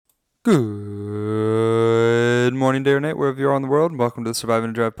Good morning, day or night, wherever you are in the world, and welcome to the Survive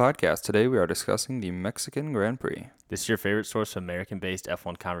and Drive podcast. Today we are discussing the Mexican Grand Prix. This is your favorite source of American-based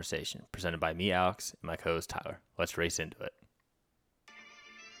F1 conversation, presented by me, Alex, and my co-host, Tyler. Let's race into it.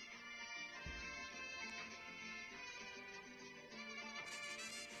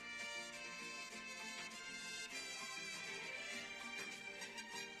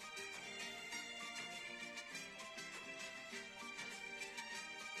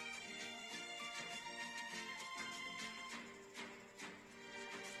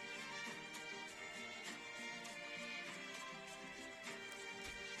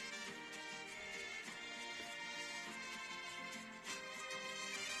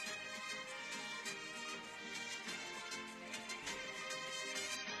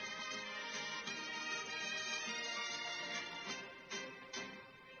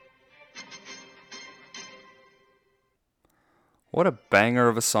 What a banger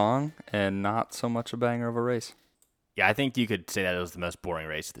of a song, and not so much a banger of a race. Yeah, I think you could say that it was the most boring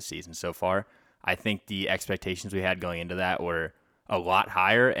race of the season so far. I think the expectations we had going into that were a lot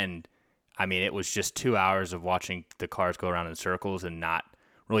higher, and I mean, it was just 2 hours of watching the cars go around in circles and not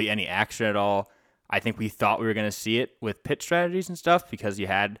really any action at all. I think we thought we were going to see it with pit strategies and stuff because you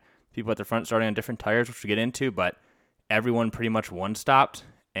had people at the front starting on different tires, which we'll get into, but everyone pretty much one-stopped,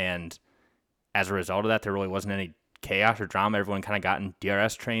 and as a result of that, there really wasn't any chaos or drama. Everyone kind of got in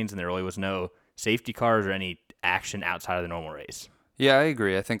DRS trains, and there really was no safety cars or any action outside of the normal race. Yeah, I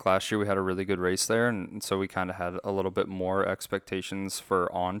agree. I think last year we had a really good race there, and so we kind of had a little bit more expectations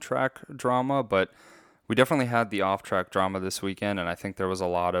for on-track drama, but we definitely had the off-track drama this weekend, and I think there was a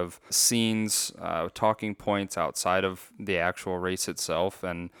lot of scenes, talking points outside of the actual race itself,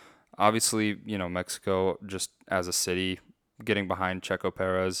 and obviously, Mexico, just as a city, getting behind Checo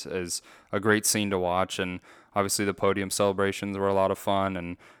Perez is a great scene to watch, and obviously the podium celebrations were a lot of fun,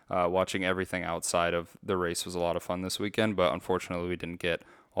 and watching everything outside of the race was a lot of fun this weekend, but unfortunately we didn't get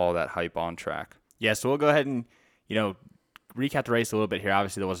all that hype on track. Yeah, so we'll go ahead and, recap the race a little bit here.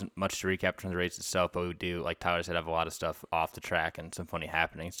 Obviously, there wasn't much to recap from the race itself, but we do, like Tyler said, have a lot of stuff off the track and some funny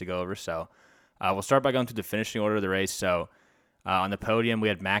happenings to go over. So we'll start by going through the finishing order of the race. So on the podium, we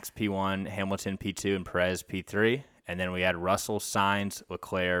had Max P1, Hamilton P2, and Perez P3. And then we had Russell, Sainz,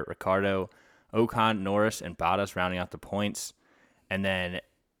 Leclerc, Ricciardo, Ocon, Norris, and Bottas rounding out the points. And then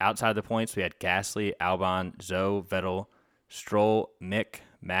outside of the points, we had Gasly, Albon, Zhou, Vettel, Stroll, Mick,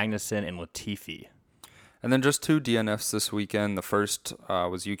 Magnussen, and Latifi. And then just two DNFs this weekend. The first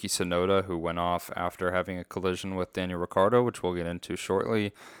was Yuki Tsunoda, who went off after having a collision with Daniel Ricciardo, which we'll get into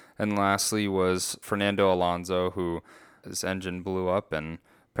shortly. And lastly was Fernando Alonso, who his engine blew up, and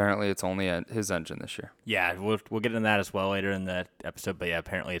apparently it's only his engine this year. Yeah, we'll get into that as well later in the episode. But yeah,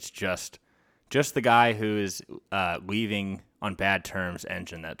 apparently it's just the guy who is leaving on bad terms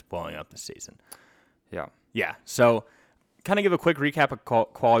engine that's blowing up this season. Yeah. Yeah, so kind of give a quick recap of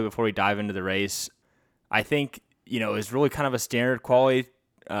quality before we dive into the race. I think, it was really kind of a standard quality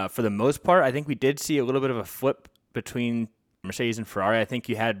for the most part. I think we did see a little bit of a flip between Mercedes and Ferrari. I think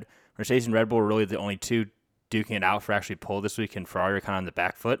you had Mercedes and Red Bull were really the only two duking it out for actually pole this week, and Ferrari were kind of on the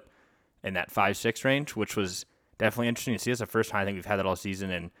back foot in that 5-6 range, which was definitely interesting to see. It's the first time I think we've had that all season,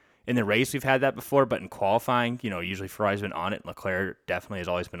 and in the race we've had that before, but in qualifying, usually Ferrari's been on it, and Leclerc definitely has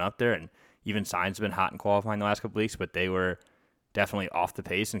always been up there, and even Sainz has been hot in qualifying the last couple weeks, but they were definitely off the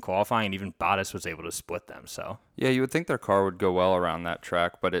pace in qualifying, and even Bottas was able to split them. So yeah, you would think their car would go well around that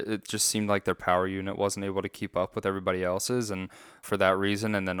track, but it just seemed like their power unit wasn't able to keep up with everybody else's, and for that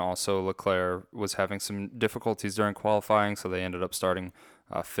reason, and then also Leclerc was having some difficulties during qualifying, so they ended up starting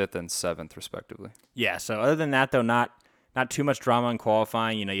 5th and 7th respectively. Yeah, so other than that, though, not too much drama in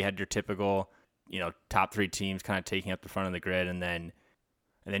qualifying. You had your typical, top three teams kind of taking up the front of the grid, and then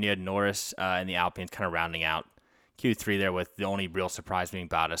you had Norris and the Alpines kind of rounding out Q3 there, with the only real surprise being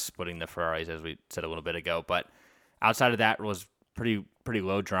Bottas splitting the Ferraris, as we said a little bit ago. But outside of that, was pretty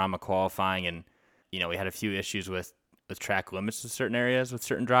low drama qualifying, and we had a few issues with track limits in certain areas with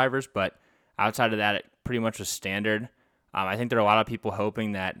certain drivers, but outside of that, it pretty much was standard. I think there are a lot of people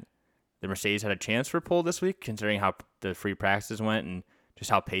hoping that the Mercedes had a chance for pole this week, considering how the free practices went and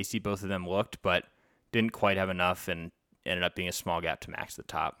just how pacey both of them looked, but didn't quite have enough and ended up being a small gap to Max at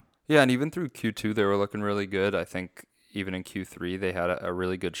the top. Yeah, and even through Q2, they were looking really good. I think even in Q3, they had a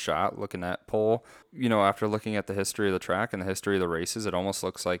really good shot looking at pole. After looking at the history of the track and the history of the races, it almost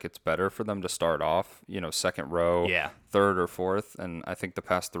looks like it's better for them to start off, second row, third or fourth. And I think the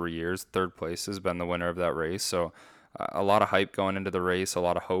past 3 years, third place has been the winner of that race. So a lot of hype going into the race, a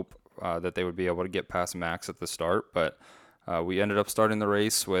lot of hope that they would be able to get past Max at the start. But we ended up starting the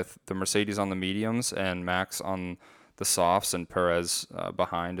race with the Mercedes on the mediums and Max on the softs, and Perez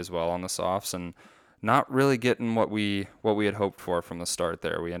behind as well on the softs, and not really getting what we had hoped for from the start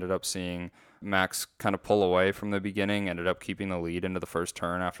there. We ended up seeing Max kind of pull away from the beginning, ended up keeping the lead into the first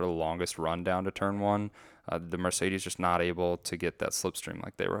turn after the longest run down to turn one. The Mercedes just not able to get that slipstream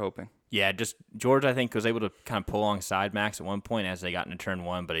like they were hoping. Yeah, just George, I think, was able to kind of pull alongside Max at one point as they got into turn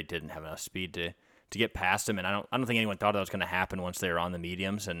one, but he didn't have enough speed to get past him. And I don't think anyone thought that was going to happen once they were on the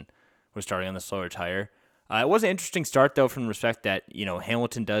mediums and were starting on the slower tire. It was an interesting start, though, from the respect that,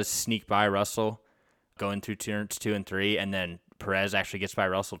 Hamilton does sneak by Russell going through turns 2 and 3, and then Perez actually gets by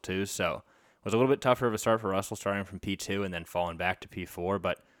Russell, too. So it was a little bit tougher of a start for Russell, starting from P2 and then falling back to P4.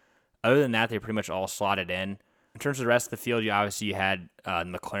 But other than that, they pretty much all slotted in. In terms of the rest of the field, you had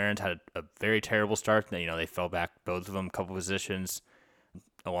McLaren's had a very terrible start. They fell back, both of them, a couple positions,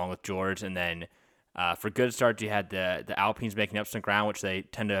 along with George. And then for good starts, you had the Alpines making up some ground, which they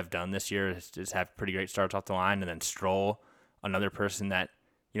tend to have done this year, just have pretty great starts off the line. And then Stroll, another person that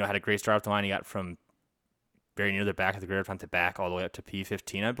had a great start off the line. He got from very near the back of the grid, front to back, all the way up to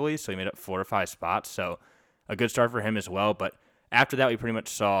P15, I believe. So he made up 4 or 5 spots. So a good start for him as well. But after that, we pretty much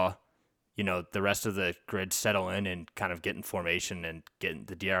saw the rest of the grid settle in and kind of get in formation and getting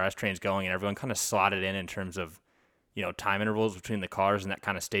the DRS trains going, and everyone kind of slotted in terms of, time intervals between the cars, and that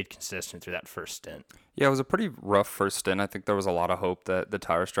kind of stayed consistent through that first stint. Yeah, it was a pretty rough first stint. I think there was a lot of hope that the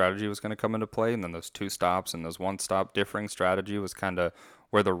tire strategy was going to come into play, and then those 2 stops and those 1 stop differing strategy was kind of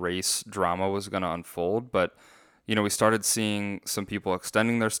where the race drama was going to unfold. But, we started seeing some people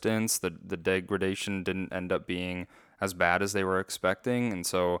extending their stints. The degradation didn't end up being as bad as they were expecting, and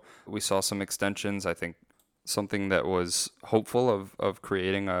so we saw some extensions. I think something that was hopeful of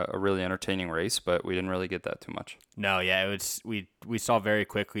creating a really entertaining race, but we didn't really get that too much. No, yeah, it was we saw very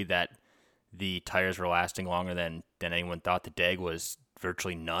quickly that the tires were lasting longer than anyone thought. The deg was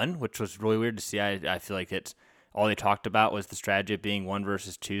virtually none, which was really weird to see. I feel like it's all they talked about was the strategy of being 1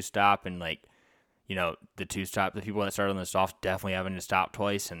 versus 2 stop, and the 2 stop, the people that started on the soft definitely having to stop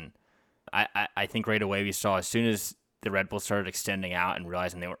twice. And I think right away we saw, as soon as the Red Bull started extending out and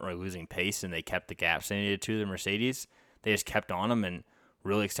realizing they weren't really losing pace, and they kept the gaps they needed to the Mercedes, they just kept on them and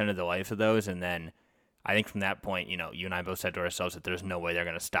really extended the life of those. And then I think from that point, you and I both said to ourselves that there's no way they're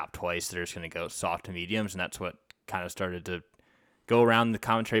going to stop twice. They're just going to go soft to mediums, and that's what kind of started to go around the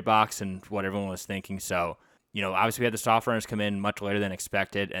commentary box and what everyone was thinking. So, obviously we had the soft runners come in much later than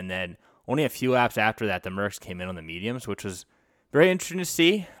expected, and then only a few laps after that, the Mercs came in on the mediums, which was very interesting to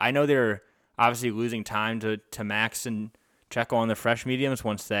see. I know they're obviously losing time to Max and Checo on the fresh mediums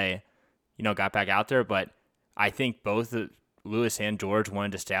once they, got back out there. But I think both Lewis and George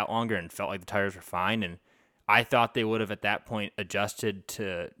wanted to stay out longer and felt like the tires were fine. And I thought they would have at that point adjusted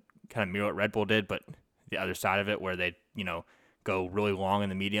to kind of mirror what Red Bull did, but the other side of it where they, go really long in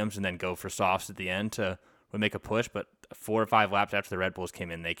the mediums and then go for softs at the end to make a push. But 4 or 5 laps after the Red Bulls came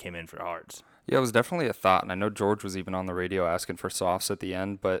in, they came in for hards. Yeah, it was definitely a thought, and I know George was even on the radio asking for softs at the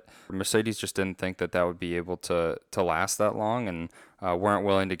end, but Mercedes just didn't think that would be able to last that long, and weren't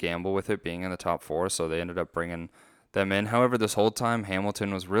willing to gamble with it being in the top 4, so they ended up bringing them in. However, this whole time,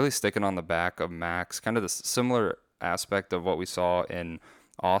 Hamilton was really sticking on the back of Max, kind of the similar aspect of what we saw in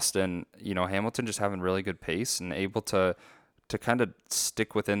Austin. Hamilton just having really good pace and able to kind of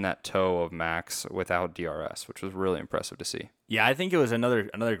stick within that toe of Max without DRS, which was really impressive to see. Yeah, I think it was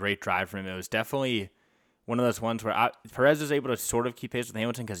another great drive from him. It was definitely one of those ones where Perez was able to sort of keep pace with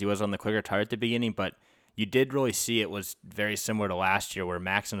Hamilton because he was on the quicker tire at the beginning, but you did really see it was very similar to last year where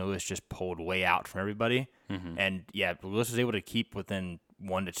Max and Lewis just pulled way out from everybody. Mm-hmm. And yeah, Lewis was able to keep within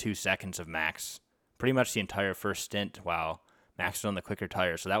 1 to 2 seconds of Max pretty much the entire first stint while Max was on the quicker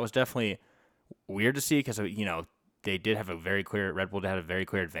tire. So that was definitely weird to see because, they did have Red Bull had a very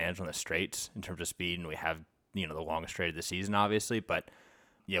clear advantage on the straights in terms of speed, and we have, the longest straight of the season, obviously. But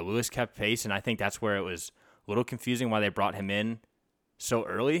yeah, Lewis kept pace, and I think that's where it was a little confusing why they brought him in so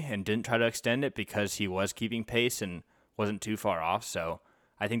early and didn't try to extend it, because he was keeping pace and wasn't too far off. So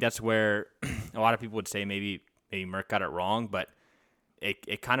I think that's where a lot of people would say maybe Merck got it wrong, but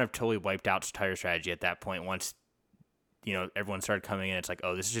it kind of totally wiped out tire strategy at that point once everyone started coming in. It's like,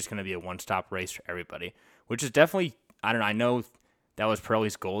 oh, this is just going to be a one-stop race for everybody, which is definitely, I don't know, I know that was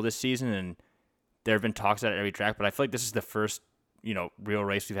Pirelli's goal this season, and there have been talks at every track, but I feel like this is the first, real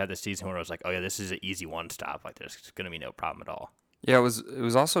race we've had this season where I was like, oh yeah, this is an easy one-stop. Like, there's going to be no problem at all. Yeah, it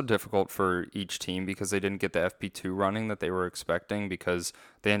was also difficult for each team because they didn't get the FP2 running that they were expecting, because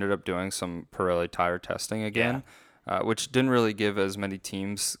they ended up doing some Pirelli tire testing again. Yeah. Which didn't really give as many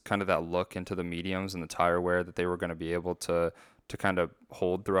teams kind of that look into the mediums and the tire wear that they were going to be able to kind of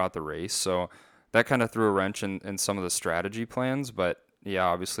hold throughout the race. So that kind of threw a wrench in some of the strategy plans. But yeah,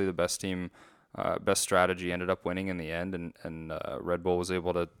 obviously the best team best strategy ended up winning in the end, and Red Bull was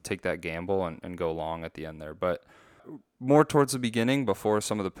able to take that gamble and go long at the end there. But more towards the beginning, before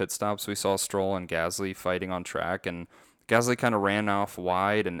some of the pit stops, we saw Stroll and Gasly fighting on track, and Gasly kind of ran off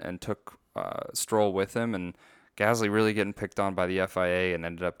wide and took Stroll with him, and Gasly really getting picked on by the FIA and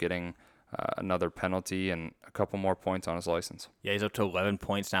ended up getting another penalty and a couple more points on his license. Yeah, he's up to 11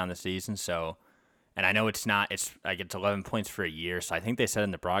 points now in the season, so. And I know it's not, it's like it's 11 points for a year. So I think they said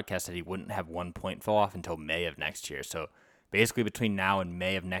in the broadcast that he wouldn't have 1 point fall off until May of next year. So basically between now and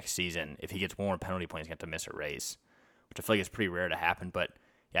May of next season, if he gets one more penalty point, he's going to have to miss a race, which I feel like is pretty rare to happen. But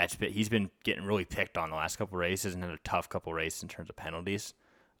yeah, he's been getting really picked on the last couple races and had a tough couple races in terms of penalties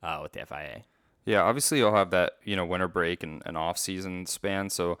with the FIA. Yeah, obviously you'll have that, winter break and off-season span,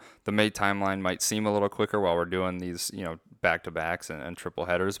 so the May timeline might seem a little quicker while we're doing these, back-to-backs and triple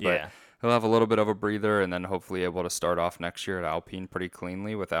headers, but Yeah. he'll have a little bit of a breather and then hopefully able to start off next year at Alpine pretty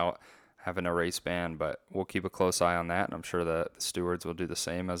cleanly without having a race ban, but we'll keep a close eye on that, and I'm sure the stewards will do the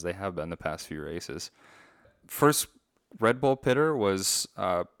same as they have been the past few races. First Red Bull pitter was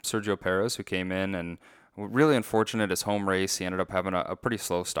Sergio Perez, who came in and really unfortunate. His home race, he ended up having a pretty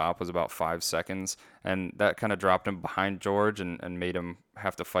slow stop, was about 5 seconds, and that kind of dropped him behind George and made him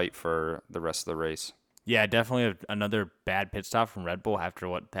have to fight for the rest of the race. Yeah, definitely another bad pit stop from Red Bull after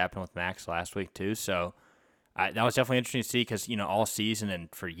what happened with Max last week too. So that was definitely interesting to see because all season and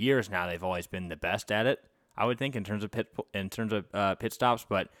for years now they've always been the best at it. I would think in terms of pit stops,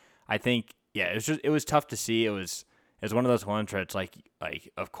 but I think it was tough to see. It was one of those ones where it's like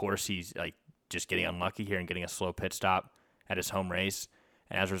of course he's like just getting unlucky here and getting a slow pit stop at his home race,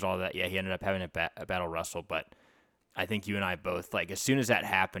 and as a result of that, he ended up having a battle Russell. But I think you and I both as soon as that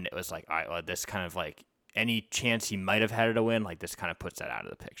happened, it was like, all right, well, this kind of any chance he might have had it a win, this kind of puts that out of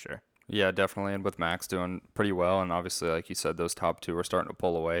the picture. Yeah, definitely. And with Max doing pretty well, and obviously, like you said, those top two are starting to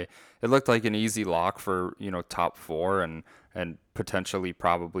pull away. It looked like an easy lock for top four and potentially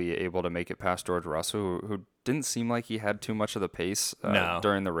probably able to make it past George Russell, who didn't seem like he had too much of the pace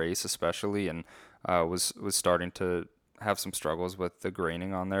during the race, especially, and was starting to have some struggles with the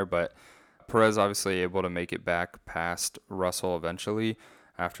graining on there. But Perez obviously able to make it back past Russell eventually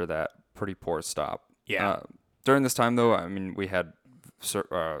after that pretty poor stop. Yeah. During this time, though, I mean, we had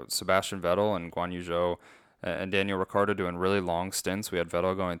Sebastian Vettel and Guan Yu Zhou and Daniel Ricciardo doing really long stints. We had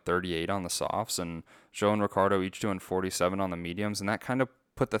Vettel going 38 on the softs and Zhou and Ricciardo each doing 47 on the mediums, and that kind of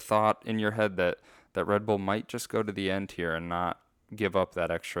put the thought in your head that Red Bull might just go to the end here and not give up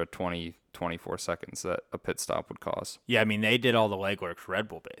that extra 24 seconds that a pit stop would cause. Yeah, I mean, they did all the legwork for Red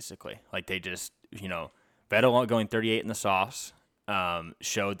Bull, basically. They just, Vettel going 38 in the softs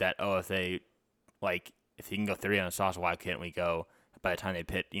showed that, if he can go 30 on the softs, why can't we go by the time they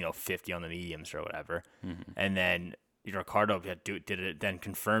pit, 50 on the mediums or whatever. Mm-hmm. And then Ricciardo did it, then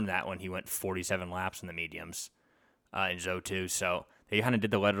confirmed that when he went 47 laps in the mediums in Zhou too. So they kind of did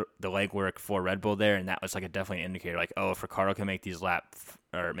the legwork for Red Bull there, and that was definitely an indicator. If Ricciardo can make these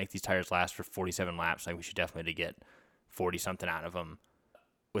tires last for 47 laps, we should definitely get 40 something out of them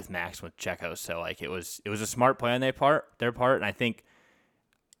with Max with Checo. So it was a smart play on their part, and I think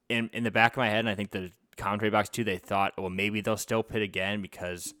in the back of my head, and I think the commentary box too, they thought, well, maybe they'll still pit again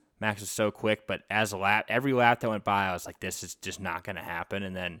because Max is so quick. But every lap that went by, I was like, this is just not going to happen.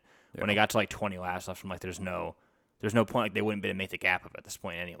 And then when they got to 20 laps left, I'm like, there's no point. They wouldn't be able to make the gap up at this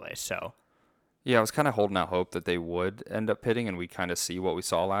point anyway. So yeah, I was kind of holding out hope that they would end up pitting, and we kind of see what we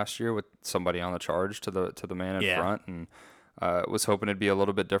saw last year with somebody on the charge to the man in front, and was hoping it'd be a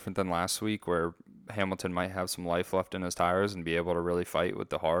little bit different than last week, where Hamilton might have some life left in his tires and be able to really fight with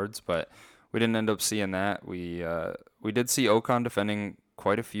the hards, but we didn't end up seeing that. We did see Ocon defending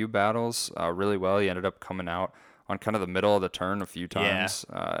quite a few battles really well. He ended up coming out on kind of the middle of the turn a few times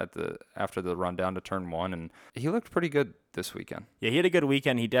after the run down to turn one, and he looked pretty good this weekend. Yeah, he had a good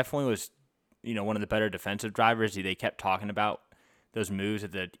weekend. He definitely was, one of the better defensive drivers. They kept talking about those moves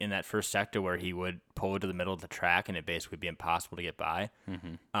in that first sector where he would pull to the middle of the track and it basically would be impossible to get by.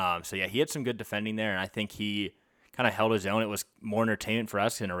 Mm-hmm. So yeah, he had some good defending there, and I think he kind of held his own. It was more entertainment for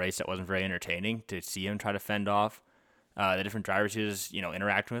us in a race that wasn't very entertaining to see him try to fend off the different drivers he was,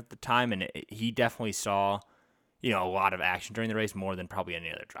 interacting with at the time. And he definitely saw, a lot of action during the race, more than probably any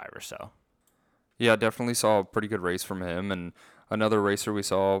other driver. So, yeah, definitely saw a pretty good race from him. And another racer we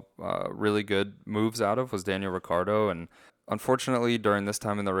saw really good moves out of was Daniel Ricciardo. And unfortunately, during this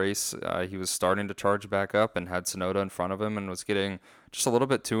time in the race, he was starting to charge back up and had Tsunoda in front of him and was getting just a little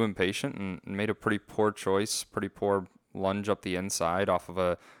bit too impatient and made a pretty poor choice, pretty poor lunge up the inside off of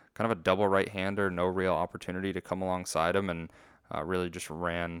a kind of a double right-hander, no real opportunity to come alongside him, and really just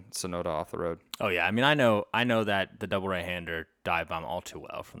ran Sonoda off the road. Oh yeah, I mean I know that the double right-hander dive bomb all too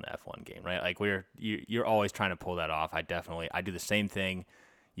well from the F1 game, right? Like you're always trying to pull that off. I do the same thing.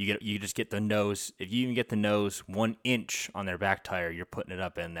 You just get the nose. If you even get the nose 1 inch on their back tire, you're putting it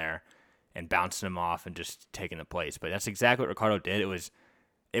up in there and bouncing them off and just taking the place. But that's exactly what Ricardo did.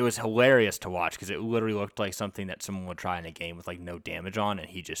 It was hilarious to watch because it literally looked like something that someone would try in a game with like no damage on, and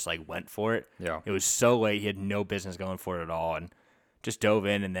he just like went for it. Yeah. It was so late; he had no business going for it at all, and just dove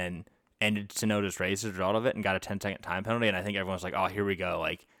in and then ended Tsunoda's race as a result of it and got a 10-second time penalty. And I think everyone's like, "Oh, here we go!"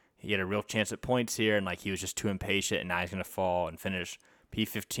 Like he had a real chance at points here, and like he was just too impatient, and now he's gonna fall and finish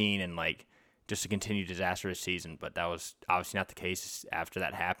P15 and like just a continued disastrous season. But that was obviously not the case. After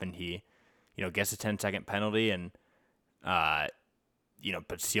that happened, he gets a 10-second penalty and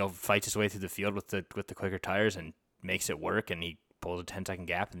but Seal fights his way through the field with the quicker tires and makes it work, and he pulls a 10-second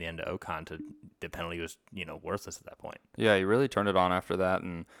gap in the end of Ocon. The penalty was worthless at that point. Yeah, he really turned it on after that,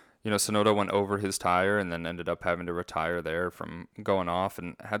 and Sonoda went over his tire and then ended up having to retire there from going off,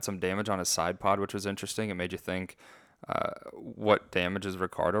 and had some damage on his side pod, which was interesting. It made you think, what damage is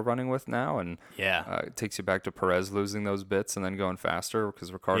Ricardo running with now? And Yeah. it takes you back to Perez losing those bits and then going faster,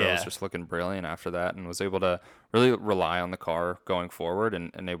 because Ricardo was Yeah. just looking brilliant after that and was able to really rely on the car going forward,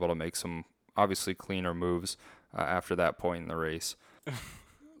 and able to make some obviously cleaner moves after that point in the race.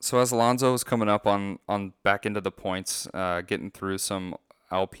 So as Alonso was coming up on back into the points, getting through some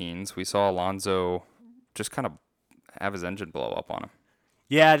Alpines, we saw Alonso just kind of have his engine blow up on him.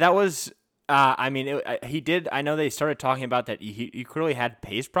 Yeah, that was. He did. I know they started talking about that. He clearly had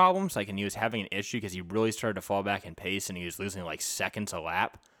pace problems, like, and he was having an issue because he really started to fall back in pace, and he was losing like seconds a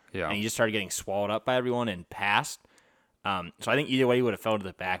lap. Yeah. And he just started getting swallowed up by everyone and passed. So I think either way he would have fell to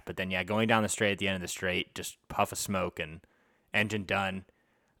the back. But then going down the straight at the end of the straight, just puff of smoke and engine done.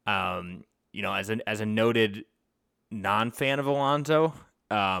 As a noted non-fan of Alonso,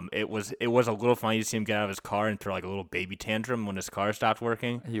 it was a little funny to see him get out of his car and throw like a little baby tantrum when his car stopped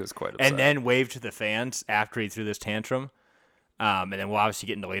working. He was quite upset. And then wave to the fans after he threw this tantrum. And then we'll obviously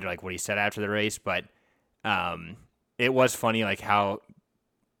get into later like what he said after the race, but it was funny like how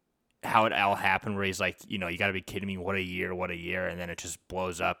it all happened where he's like, you got to be kidding me, what a year, and then it just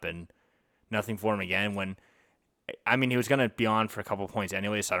blows up and nothing for him again. When he was going to be on for a couple of points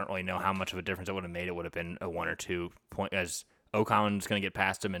anyway, so I don't really know how much of a difference it would have made. It would have been a 1 or 2 point, as Ocon was going to get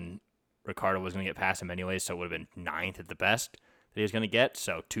past him and Ricardo was going to get past him anyway, so it would have been 9th at the best that he was going to get,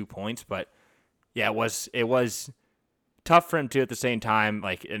 so 2 points. But yeah, it was tough for him too at the same time,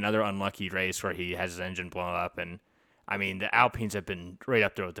 like another unlucky race where he has his engine blown up. And the Alpines have been right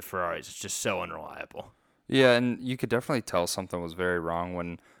up there with the Ferraris. It's just so unreliable. Yeah, and you could definitely tell something was very wrong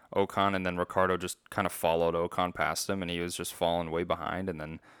when Ocon and then Ricardo just kind of followed Ocon past him, and he was just falling way behind. And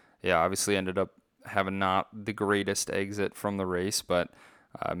then, yeah, obviously ended up having not the greatest exit from the race, but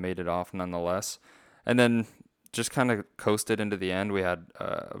made it off nonetheless. And then just kind of coasted into the end. We had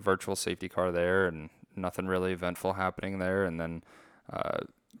a virtual safety car there, and nothing really eventful happening there. And then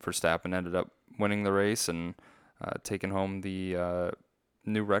Verstappen ended up winning the race and taking home the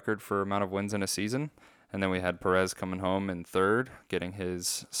new record for amount of wins in a season. And then we had Perez coming home in third, getting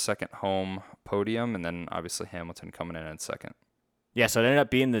his second home podium, and then obviously Hamilton coming in second. Yeah, so it ended up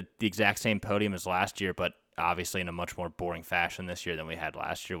being the exact same podium as last year, but obviously in a much more boring fashion this year than we had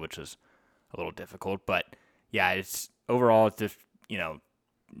last year, which was a little difficult. But yeah, it's overall just,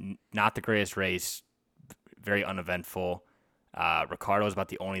 not the greatest race, very uneventful. Ricardo was about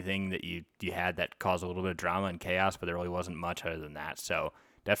the only thing that you had that caused a little bit of drama and chaos, but there really wasn't much other than that. So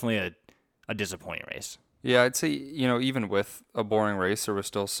definitely a disappointing race. Yeah, I'd say, even with a boring race, there was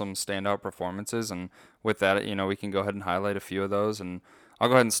still some standout performances. And with that, we can go ahead and highlight a few of those. And I'll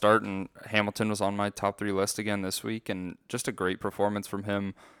go ahead and start. And Hamilton was on my top 3 list again this week. And just a great performance from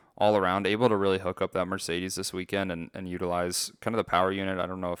him all around, able to really hook up that Mercedes this weekend and utilize kind of the power unit. I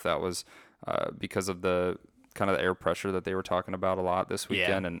don't know if that was because of the kind of the air pressure that they were talking about a lot this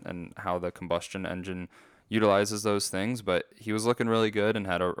weekend, and how the combustion engine utilizes those things. But he was looking really good and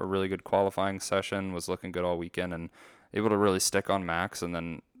had a really good qualifying session, was looking good all weekend, and able to really stick on Max and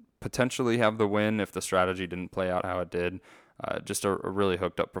then potentially have the win if the strategy didn't play out how it did. Just a really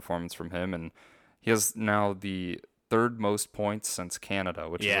hooked up performance from him. And he has now the 3rd most points since Canada,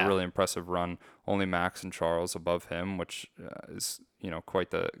 which is a really impressive run. Only Max and Charles above him, which is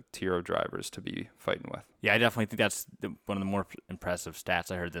quite the tier of drivers to be fighting with. Yeah, I definitely think that's one of the more impressive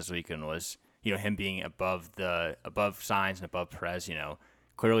stats I heard this weekend was him being above Sainz and above Perez.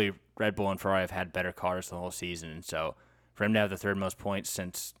 Clearly Red Bull and Ferrari have had better cars the whole season, and so for him to have the 3rd most points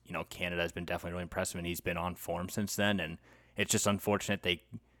since Canada has been definitely really impressive, and he's been on form since then. And it's just unfortunate they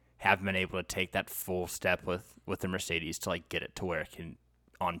haven't been able to take that full step with the Mercedes to like get it to where it can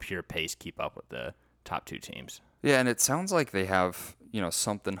on pure pace keep up with the top two teams. Yeah, and it sounds like they have,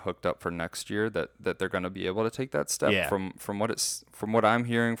 something hooked up for next year that they're going to be able to take that step Yeah. from what I'm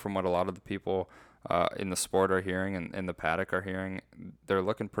hearing, from what a lot of the people in the sport are hearing and in the paddock are hearing. They're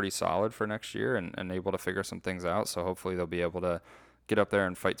looking pretty solid for next year and able to figure some things out. So hopefully they'll be able to get up there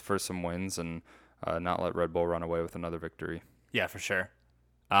and fight for some wins and not let Red Bull run away with another victory. Yeah, for sure.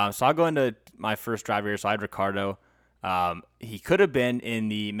 So I'll go into my first driver here. So I had Ricardo. He could have been in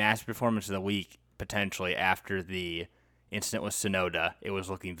the Master Performance of the Week potentially after the incident with Sonoda. It was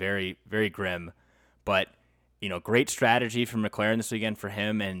looking very, very grim. But, great strategy from McLaren this weekend for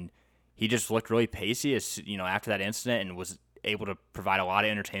him. And he just looked really pacey after that incident and was able to provide a lot of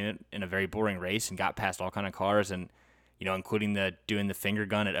entertainment in a very boring race and got past all kind of cars and, including doing the finger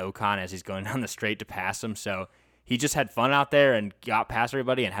gun at Ocon as he's going down the straight to pass him. So he just had fun out there and got past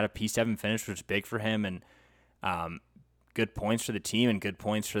everybody and had a P7 finish, which was big for him. And good points for the team and good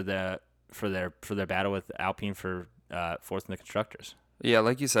points for their battle with Alpine for fourth in the constructors. Yeah,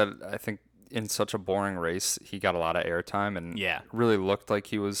 like you said, I think in such a boring race, he got a lot of airtime and really looked like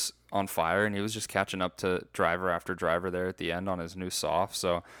he was on fire, and he was just catching up to driver after driver there at the end on his new soft.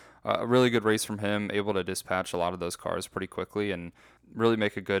 So a really good race from him, able to dispatch a lot of those cars pretty quickly and really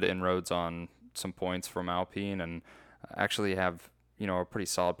make a good inroads on some points from Alpine and actually have, a pretty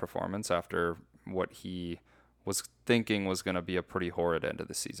solid performance after what he was thinking was going to be a pretty horrid end of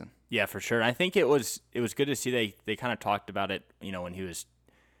the season. Yeah, for sure. I think it was good to see they kind of talked about it, when he was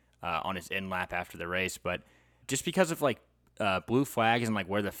on his end lap after the race, but just because of like blue flags and like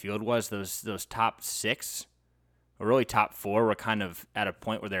where the field was, those top six or really top four were kind of at a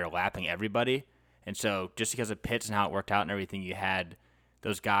point where they were lapping everybody. And so just because of pits and how it worked out and everything, you had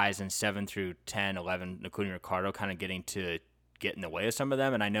those guys in 7 through 10, 11, including Ricardo, kind of getting to get in the way of some of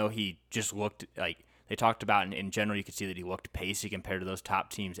them. And I know he just looked like they talked about in general, you could see that he looked pacey compared to those top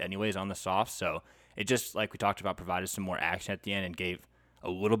teams anyways on the soft. So it just, like we talked about, provided some more action at the end and gave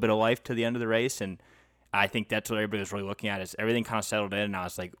a little bit of life to the end of the race. And I think that's what everybody was really looking at is everything kind of settled in. And I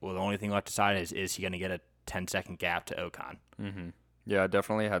was like, well, the only thing left to decide is he going to get a 10-second gap to Ocon? Mm-hmm. Yeah,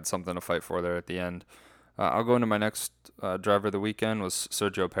 definitely had something to fight for there at the end. I'll go into my next driver of the weekend was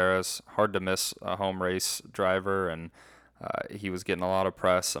Sergio Perez. Hard to miss a home race driver, and he was getting a lot of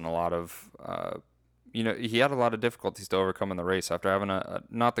press and a lot of, he had a lot of difficulties to overcome in the race after having a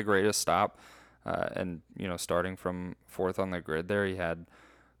not the greatest stop, and starting from fourth on the grid there, he had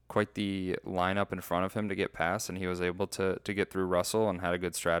quite the lineup in front of him to get past, and he was able to get through Russell and had a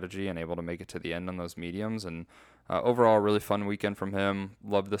good strategy and able to make it to the end on those mediums. And overall, really fun weekend from him.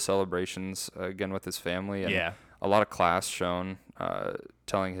 Loved the celebrations again with his family, and a lot of class shown,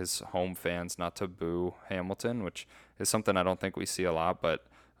 telling his home fans not to boo Hamilton, which is something I don't think we see a lot, but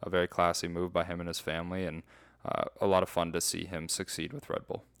a very classy move by him and his family, and a lot of fun to see him succeed with Red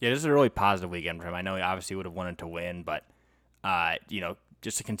Bull. Yeah, this is a really positive weekend for him. I know he obviously would have wanted to win, but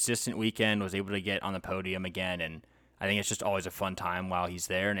just a consistent weekend, was able to get on the podium again, and I think it's just always a fun time while he's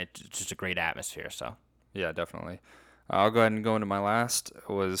there, and it's just a great atmosphere. So yeah, definitely. I'll go ahead and go into my last.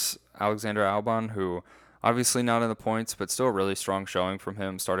 It was Alexander Albon, who obviously not in the points, but still a really strong showing from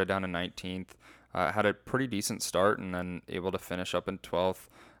him. Started down in 19th, had a pretty decent start, and then able to finish up in 12th.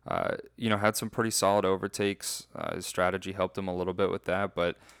 Had some pretty solid overtakes. His strategy helped him a little bit with that,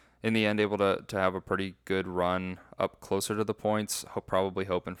 but in the end, able to have a pretty good run up closer to the points, probably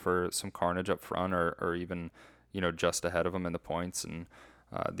hoping for some carnage up front or even, just ahead of him in the points. And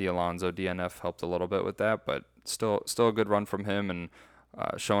the Alonso DNF helped a little bit with that, but still a good run from him and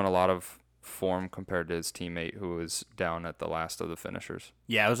showing a lot of form compared to his teammate who was down at the last of the finishers.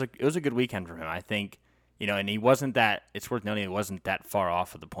 Yeah, it was a good weekend for him. I think, and he wasn't that, it's worth noting, he wasn't that far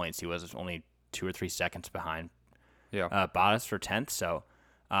off of the points. He was only 2 or 3 seconds behind Bottas for 10th. So,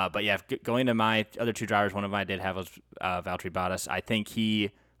 but yeah, going to my other two drivers, one of them I did have was Valtteri Bottas. I think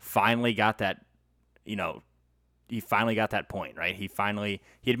he finally got that, point, right? He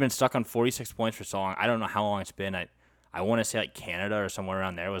had been stuck on 46 points for so long. I don't know how long it's been. I want to say like Canada or somewhere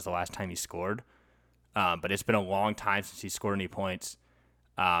around there was the last time he scored. But it's been a long time since he scored any points.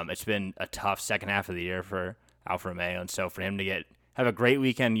 It's been a tough second half of the year for Alfa Romeo. And so for him to have a great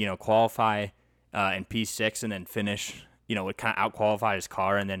weekend, qualify in P6 and then finish, would kind of out-qualify his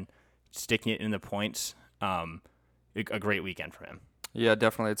car and then sticking it in the points, a great weekend for him. Yeah,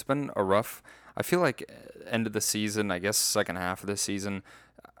 definitely. It's been a rough, I feel like end of the season, I guess second half of the season,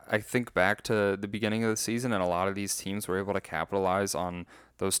 I think back to the beginning of the season, and a lot of these teams were able to capitalize on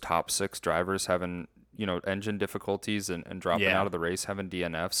those top 6 drivers having, engine difficulties and dropping out of the race, having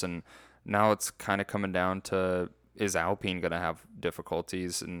DNFs. And now it's kind of coming down to is Alpine going to have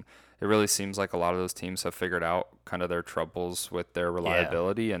difficulties? And it really seems like a lot of those teams have figured out kind of their troubles with their Yeah.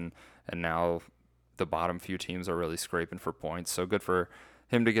 reliability, and now the bottom few teams are really scraping for points. So good for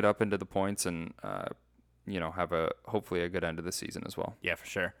him to get up into the points and have a hopefully a good end of the season as well. Yeah, for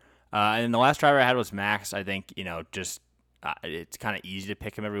sure. And then the last driver I had was Max. I think, just it's kind of easy to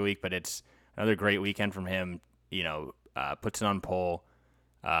pick him every week, but it's another great weekend from him. Puts it on pole,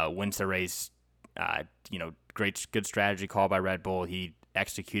 wins the race. Good strategy call by Red Bull. He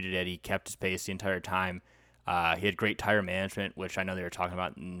executed it. He kept his pace the entire time. He had great tire management, which I know they were talking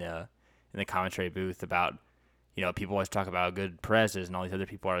about in the commentary booth about, people always talk about how good Perez is and all these other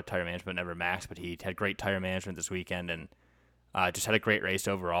people are with tire management, never Max, but he had great tire management this weekend and just had a great race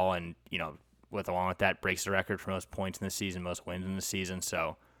overall. And, along with that, breaks the record for most points in the season, most wins in the season.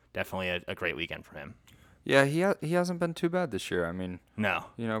 So definitely a great weekend for him. Yeah, he hasn't been too bad this year. I mean, No.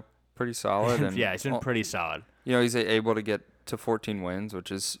 Pretty solid. And yeah, he's been pretty solid. he's able to get to 14 wins,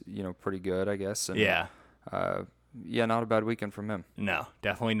 which is, pretty good, I guess. And, Yeah. Not a bad weekend from him. No,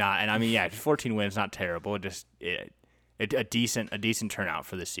 definitely not. And I mean, 14 wins, not terrible. Just a decent turnout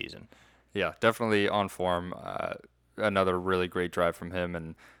for this season. Yeah, definitely on form. Another really great drive from him,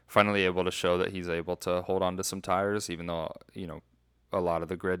 and finally able to show that he's able to hold on to some tires, even though a lot of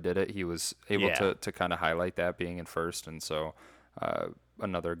the grid did it. He was able to kind of highlight that being in first, and so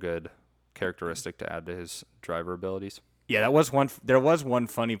another good characteristic to add to his driver abilities. Yeah, that was one. There was one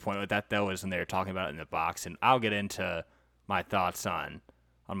funny point with that though, is when they were talking about it in the box, and I'll get into my thoughts on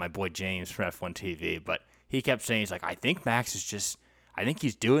my boy James from F1 TV, but he kept saying he's like, I think Max is just, I think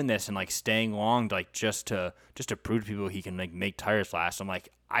he's doing this and like staying long, like just to prove to people he can like make tires last. I'm like,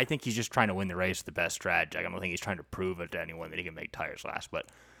 I think he's just trying to win the race with the best strategy. I don't think he's trying to prove it to anyone that he can make tires last. But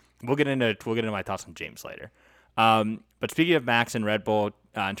we'll get into my thoughts on James later. But speaking of Max and Red Bull,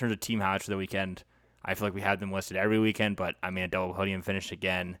 in terms of team highlights for the weekend, I feel like we have them listed every weekend, but I mean, a double podium finish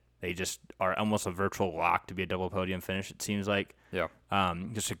again. They just are almost a virtual lock to be a double podium finish, it seems like. Yeah.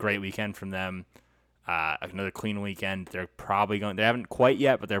 Just a great weekend from them. Another clean weekend. They haven't quite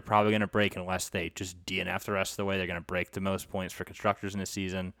yet, but they're probably going to break unless they just DNF the rest of the way. They're going to break the most points for constructors in the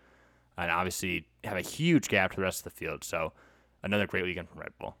season and obviously have a huge gap to the rest of the field. So another great weekend from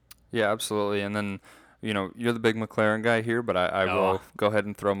Red Bull. Yeah, absolutely. And then, you're the big McLaren guy here, but I will go ahead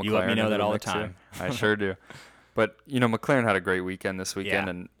and throw McLaren. You let me know that all the time. time. I sure do. But, McLaren had a great weekend this weekend,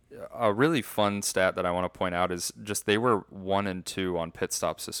 and a really fun stat that I want to point out is just they were 1 and 2 on pit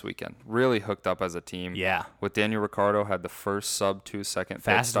stops this weekend. Really hooked up as a team. Yeah. With Daniel Ricciardo had the first sub 2 second pit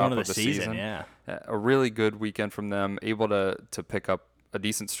fastest stop one of the season. Yeah. A really good weekend from them, able to pick up a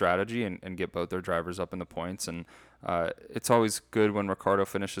decent strategy and get both their drivers up in the points. And it's always good when Ricciardo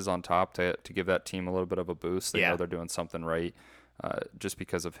finishes on top to give that team a little bit of a boost. They know they're doing something right just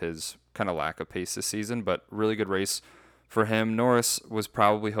because of his kind of lack of pace this season. But really good race for him. Norris was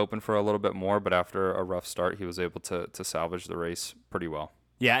probably hoping for a little bit more, but after a rough start, he was able to salvage the race pretty well.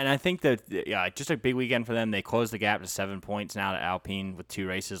 Yeah, and I think that just a big weekend for them. They closed the gap to 7 points now to Alpine with 2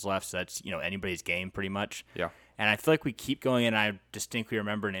 races left, so that's anybody's game pretty much. Yeah. And I feel like we keep going, and I distinctly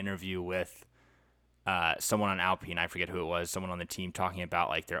remember an interview with someone on Alpine, I forget who it was, someone on the team talking about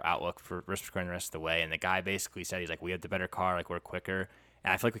like their outlook for risk scoring the rest of the way, and the guy basically said, he's like, we have the better car, like we're quicker.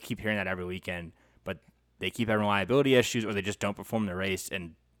 And I feel like we keep hearing that every weekend, but they keep having reliability issues or they just don't perform the race,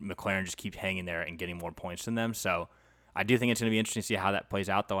 and McLaren just keep hanging there and getting more points than them. So I do think it's going to be interesting to see how that plays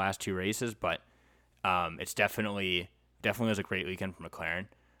out the last 2 races, but it's definitely was a great weekend for McLaren.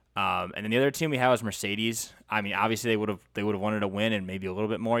 And then the other team we have is Mercedes. I mean, obviously they would have wanted to win and maybe a little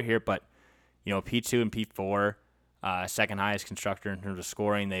bit more here, but P2 and P4, second highest constructor in terms of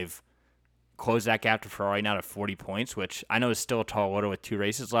scoring. They've closed that gap to Ferrari now to 40 points, which I know is still a tall order with 2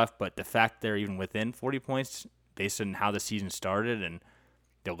 races left, but the fact they're even within 40 points based on how the season started and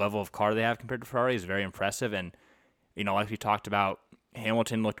the level of car they have compared to Ferrari is very impressive. And, like we talked about,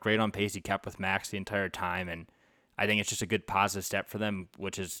 Hamilton looked great on pace. He kept with Max the entire time, and I think it's just a good positive step for them,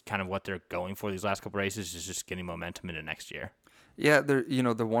 which is kind of what they're going for these last couple races, is just getting momentum into next year. Yeah,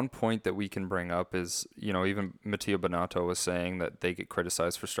 the one point that we can bring up is, even Matteo Binotto was saying that they get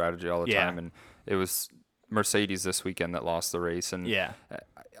criticized for strategy all the time, and it was Mercedes this weekend that lost the race. And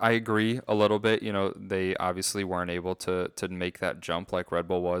I agree a little bit. They obviously weren't able to make that jump like Red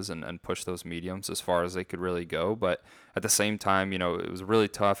Bull was and push those mediums as far as they could really go. But at the same time, it was really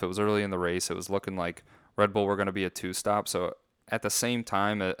tough. It was early in the race. It was looking like Red Bull were going to be a 2-stop. So at the same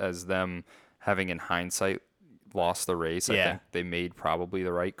time as them having in hindsight lost the race, I think they made probably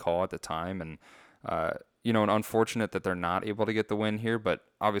the right call at the time. And, and unfortunate that they're not able to get the win here, but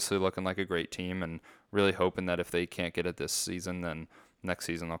obviously looking like a great team and really hoping that if they can't get it this season, then next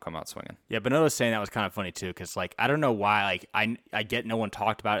season they'll come out swinging. Yeah, but Noto's saying that was kind of funny too, because like I don't know why. Like I get no one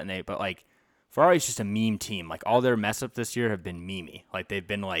talked about it, but like Ferrari's just a meme team. Like all their mess ups this year have been memey. Like they've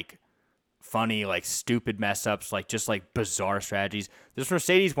been like funny, like stupid mess ups, like just like bizarre strategies. This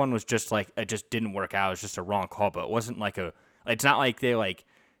Mercedes one was just like it just didn't work out. It was just a wrong call, but it wasn't like a. It's not like they had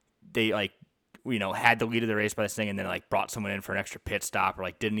the lead of the race by this thing and then like brought someone in for an extra pit stop or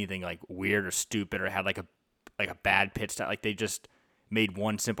like did anything like weird or stupid or had like a bad pit stop. Like they just made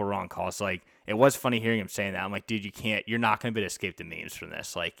one simple wrong call. So like it was funny hearing him saying that. I'm like, dude, you're not gonna be able to escape the memes from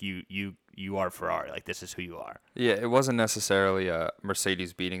this. Like you are Ferrari. Like this is who you are. Yeah, it wasn't necessarily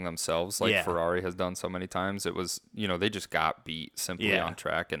Mercedes beating themselves like Yeah. Ferrari has done so many times. It was, they just got beat simply on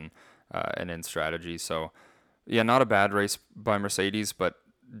track and in strategy. So yeah, not a bad race by Mercedes, but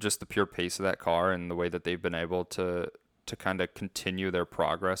just the pure pace of that car and the way that they've been able to kind of continue their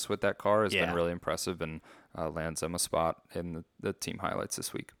progress with that car has been really impressive and lands them a spot in the team highlights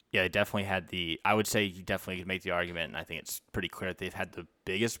this week. Yeah, they definitely had I would say you definitely could make the argument, and I think it's pretty clear that they've had the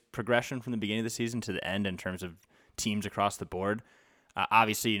biggest progression from the beginning of the season to the end in terms of teams across the board.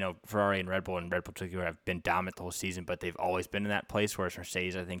 Obviously, Ferrari and Red Bull particular have been dominant the whole season, but they've always been in that place, whereas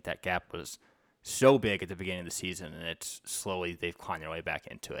Mercedes, I think that gap was so big at the beginning of the season, and they've climbed their way back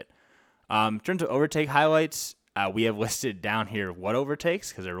into it. In terms of overtake highlights, we have listed down here what overtakes,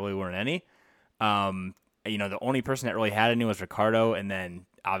 because there really weren't any. The only person that really had any was Ricciardo, and then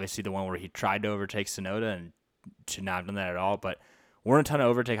obviously the one where he tried to overtake Tsunoda and should not have done that at all. But weren't a ton of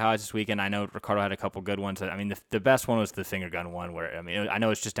overtake highlights this weekend. I know Ricciardo had a couple good ones. I mean, the best one was the finger gun one, where I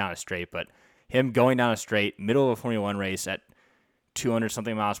know it's just down a straight, but him going down a straight, middle of a Formula One race at 200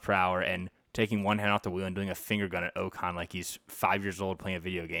 something miles per hour, and taking one hand off the wheel and doing a finger gun at Ocon like he's 5 years old playing a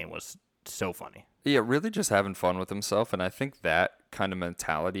video game was so funny. Yeah, really just having fun with himself, and I think that kind of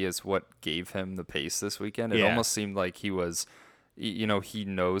mentality is what gave him the pace this weekend. It almost seemed like he was, he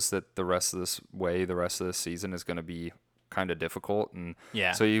knows that the rest of this season is going to be kind of difficult, and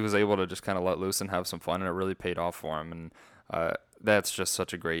so he was able to just kind of let loose and have some fun, and it really paid off for him, and that's just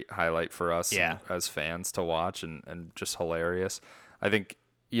such a great highlight for us as fans to watch, and just hilarious. I think,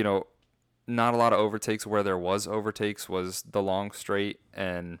 not a lot of overtakes. Where there was overtakes was the long straight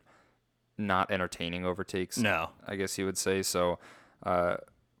and not entertaining overtakes. No. I guess you would say. So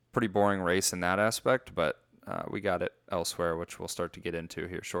pretty boring race in that aspect, but we got it elsewhere, which we'll start to get into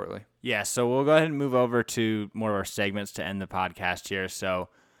here shortly. Yeah, so we'll go ahead and move over to more of our segments to end the podcast here. So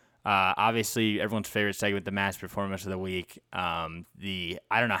obviously everyone's favorite segment, the Mass Performance of the Week. I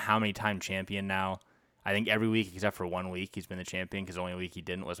don't know how many time champion now. I think every week except for 1 week he's been the champion, because the only week he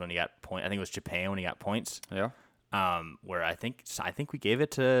didn't was when he got points. I think it was Japan when he got points. Yeah. Where I think we gave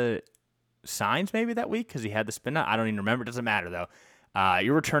it to Sainz maybe that week because he had the spin out. I don't even remember. It doesn't matter though.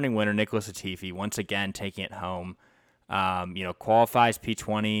 Your returning winner, Nicholas Latifi, once again taking it home. Qualifies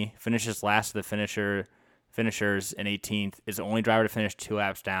P20, finishes last of the finishers in 18th, is the only driver to finish 2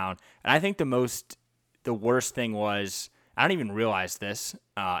 laps down. And I think the worst thing was, I don't even realize this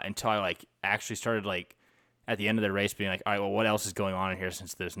until I actually started at the end of the race being like, all right, well, what else is going on in here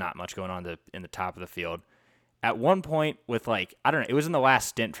since there's not much going on in the top of the field. At one point with I don't know, it was in the last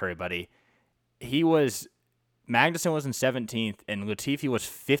stint for everybody. Magnussen was in 17th and Latifi was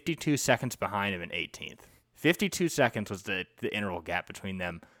 52 seconds behind him in 18th. 52 seconds was the interval gap between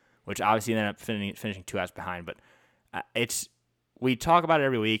them, which obviously ended up finishing 2 laps behind. But we talk about it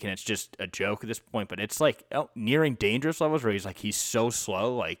every week, and it's just a joke at this point. But it's nearing dangerous levels where he's so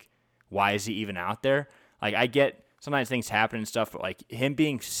slow. Why is he even out there? I get sometimes things happen and stuff, but him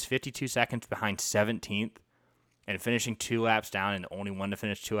being 52 seconds behind 17th and finishing 2 laps down and the only one to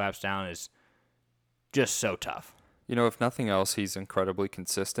finish 2 laps down is just so tough. If nothing else, he's incredibly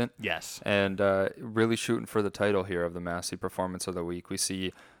consistent. Yes. And really shooting for the title here of the Massey Performance of the Week. We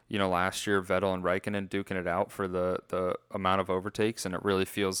see, last year Vettel and Raikkonen duking it out for the amount of overtakes, and it really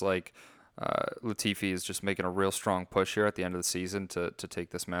feels like Latifi is just making a real strong push here at the end of the season to take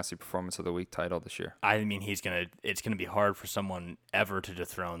this Massey Performance of the Week title this year. I mean, it's gonna be hard for someone ever to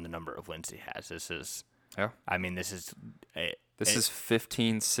dethrone the number of wins he has. This is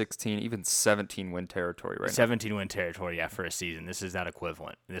 15, 16, even 17 win territory right now. 17 win territory, yeah, for a season. This is that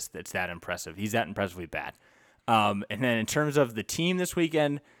equivalent. It's that impressive. He's that impressively bad. And then in terms of the team this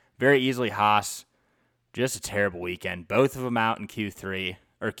weekend, very easily Haas, just a terrible weekend. Both of them out in Q3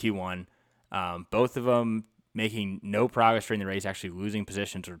 or Q1. Both of them making no progress during the race, actually losing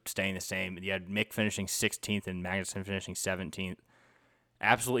positions or staying the same. You had Mick finishing 16th and Magnussen finishing 17th.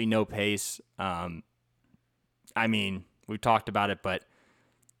 Absolutely no pace. We've talked about it, but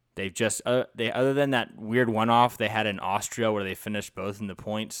they've just other than that weird one-off they had in Austria where they finished both in the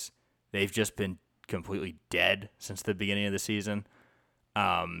points, they've just been completely dead since the beginning of the season.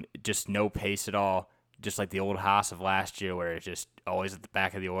 Just no pace at all. Just like the old Haas of last year, where it's just always at the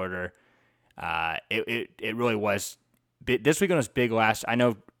back of the order. It really was. This weekend was big. I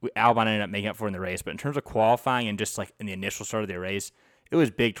know Albon ended up making up for it in the race, but in terms of qualifying and just like in the initial start of the race, it was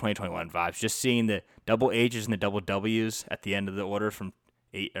big 2021 vibes. Just seeing the double H's and the double W's at the end of the order from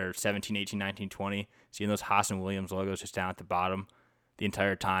 17, 18, 19, 20. Seeing those Haas and Williams logos just down at the bottom the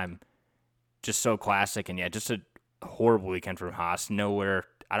entire time. Just so classic, and yeah, just a horrible weekend from Haas. Nowhere.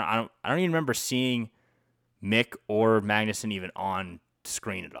 I don't even remember seeing Mick or Magnussen even on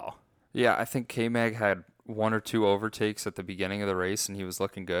screen at all. Yeah, I think K-Mag had one or two overtakes at the beginning of the race, and he was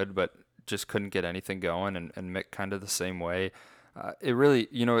looking good, but just couldn't get anything going, and Mick kind of the same way. It really,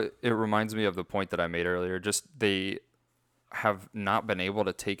 it reminds me of the point that I made earlier. Just they have not been able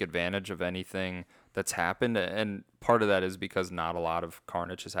to take advantage of anything that's happened, and part of that is because not a lot of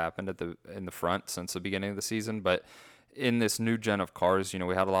carnage has happened in the front since the beginning of the season. But in this new gen of cars,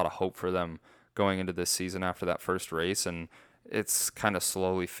 we had a lot of hope for them going into this season after that first race, and it's kind of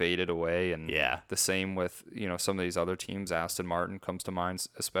slowly faded away. And the same with some of these other teams. Aston Martin comes to mind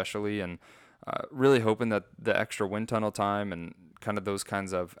especially, and really hoping that the extra wind tunnel time and kind of those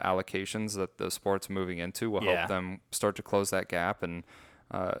kinds of allocations that the sport's moving into will help them start to close that gap, and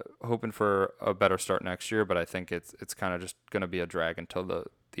hoping for a better start next year. But I think it's kind of just going to be a drag until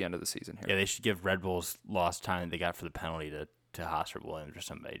the end of the season here. Yeah, they should give Red Bull's lost time that they got for the penalty to Haas or Williams or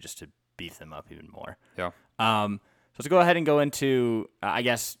somebody, just to beef them up even more. Yeah. So let's go ahead and go into, I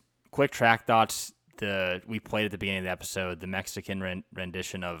guess, quick track thoughts. We played at the beginning of the episode. The Mexican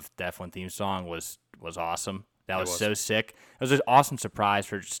rendition of the F1 theme song was awesome. That was so sick. It was an awesome surprise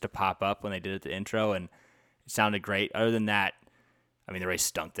for just to pop up when they did it the intro, and it sounded great. Other than that, I mean, the race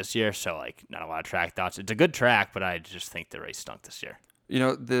stunk this year, so like not a lot of track thoughts. It's a good track, but I just think the race stunk this year.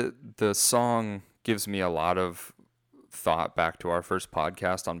 The song gives me a lot of thought back to our first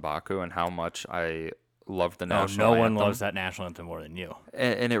podcast on Baku and how much I love the national anthem. No one loves that national anthem more than you.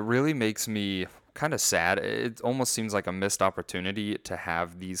 And it really makes me kind of sad. It almost seems like a missed opportunity to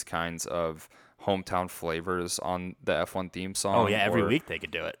have these kinds of hometown flavors on the F1 theme song. Oh yeah, every week they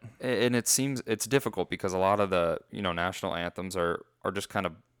could do it. And it seems it's difficult because a lot of the national anthems are just kind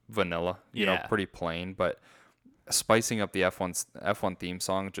of vanilla, pretty plain. But spicing up the F1 theme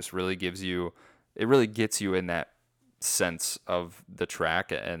song just really gets you in that sense of the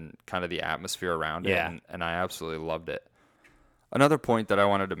track and kind of the atmosphere around it. And I absolutely loved it. Another point that I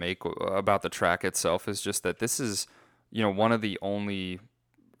wanted to make about the track itself is just that this is, one of the only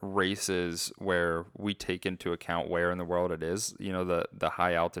races where we take into account where in the world it is. The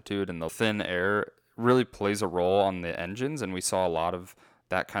high altitude and the thin air really plays a role on the engines, and we saw a lot of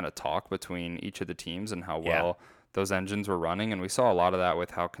that kind of talk between each of the teams and how well those engines were running, and we saw a lot of that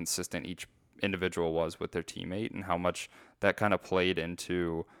with how consistent each individual was with their teammate and how much that kind of played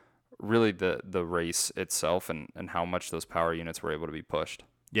into really the race itself and how much those power units were able to be pushed.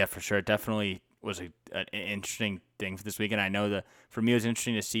 Yeah, for sure. It definitely was an interesting thing for this weekend. I know that for me it was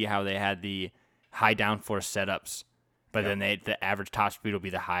interesting to see how they had the high downforce setups, but then the average top speed will be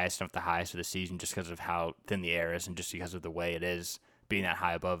the highest, not the highest of the season, just because of how thin the air is and just because of the way it is being that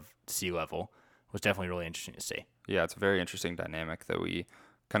high above sea level. Was definitely really interesting to see. Yeah, it's a very interesting dynamic that we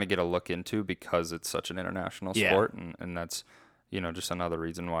kind of get a look into because it's such an international sport, and that's just another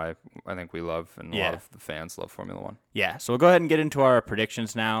reason why I think we love and a lot of the fans love Formula One. Yeah, so we'll go ahead and get into our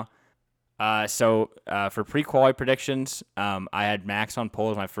predictions now. For pre-quali predictions, I had Max on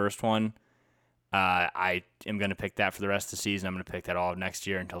pole as my first one. I am going to pick that for the rest of the season. I'm going to pick that all of next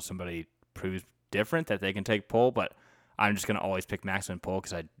year until somebody proves different that they can take pole, but I'm just going to always pick Max on pole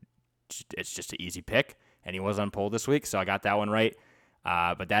because it's just an easy pick, and he was on pole this week, so I got that one right.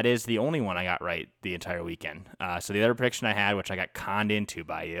 But that is the only one I got right the entire weekend. So the other prediction I had, which I got conned into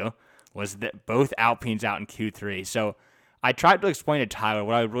by you, was that both Alpines out in Q3. So I tried to explain to Tyler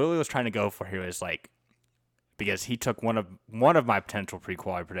what I really was trying to go for here is because he took one of my potential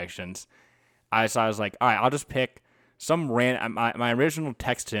pre-quali predictions. So I was like, all right, I'll just pick some random. My original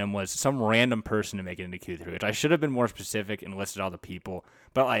text to him was some random person to make it into Q3, which I should have been more specific and listed all the people.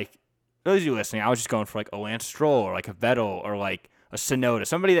 But those of you listening, I was just going for a Lance Stroll or a Vettel or a Tsunoda,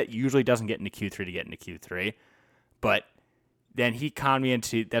 somebody that usually doesn't get into Q3 to get into Q3. But then he conned me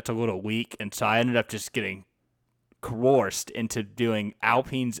into that's a little weak, and so I ended up just getting coerced into doing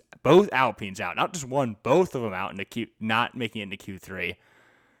both Alpines out, not just one, both of them out into not making it into Q3,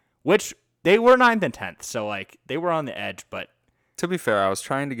 which they were 9th and 10th, so they were on the edge. But to be fair, I was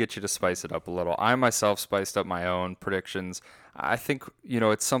trying to get you to spice it up a little. I myself spiced up my own predictions. I think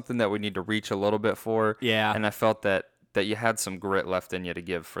it's something that we need to reach a little bit for. Yeah, and I felt that you had some grit left in you to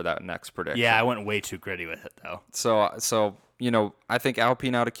give for that next prediction. Yeah, I went way too gritty with it though. So I think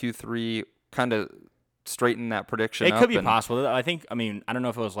Alpine out of Q3 kind of straightened that prediction It up. could be possible. I don't know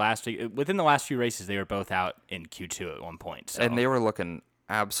if it was last week. Within the last few races, they were both out in Q2 at one point. So. And they were looking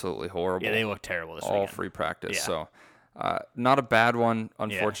absolutely horrible. Yeah, they looked terrible this all weekend. free practice. Yeah. So not a bad one.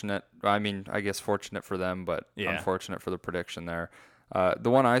 Unfortunate. Yeah. I mean, I guess fortunate for them, but unfortunate for the prediction there.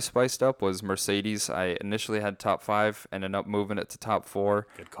 The one I spiced up was Mercedes. I initially had top 5, ended up moving it to top 4.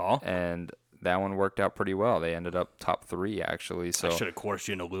 Good call. And that one worked out pretty well. They ended up top 3, actually. So I should have coursed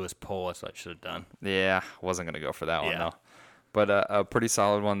you into Lewis pole. That's what I should have done. Yeah, wasn't going to go for that one, though. But a pretty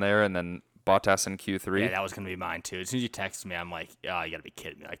solid one there. And then Bottas in Q3. Yeah, that was going to be mine, too. As soon as you texted me, I'm like, oh, you got to be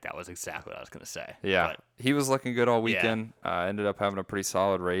kidding me. Like, that was exactly what I was going to say. Yeah, he was looking good all weekend. Ended up having a pretty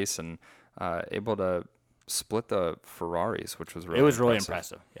solid race and able to split the Ferraris, which was really really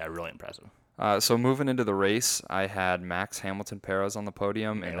impressive. Yeah, really impressive. So moving into the race, I had Max, Hamilton, Perez on the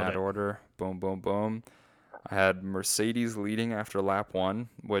podium in that order. Boom, boom, boom. I had Mercedes leading after lap 1,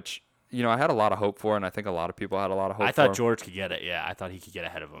 which, I had a lot of hope for, and I think a lot of people had a lot of hope for. I thought George could get it, yeah. I thought he could get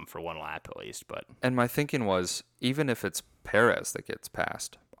ahead of him for one lap at least. And my thinking was, even if it's Perez that gets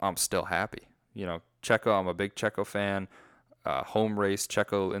passed, I'm still happy. Checo, I'm a big Checo fan. Home race,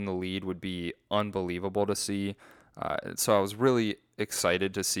 Checo in the lead would be unbelievable to see. So I was really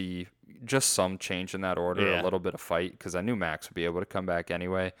excited to see just some change in that order, a little bit of fight, because I knew Max would be able to come back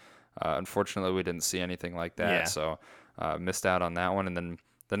anyway. Unfortunately, we didn't see anything like that, so missed out on that one. And then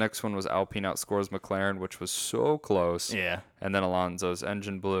the next one was Alpine outscores McLaren, which was so close. Yeah. And then Alonso's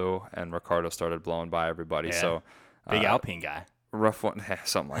engine blew, and Ricciardo started blowing by everybody. Yeah. So big Alpine guy. Rough one,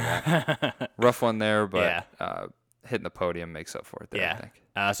 something like that. Rough one there, but hitting the podium makes up for it there, I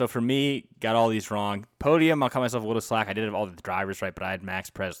think. So for me, got all these wrong. Podium, I'll cut myself a little slack. I did have all the drivers right, but I had Max,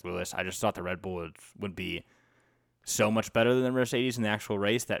 Perez, Lewis. I just thought the Red Bull would be so much better than the Mercedes in the actual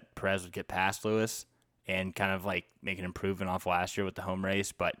race that Perez would get past Lewis and kind of like make an improvement off last year with the home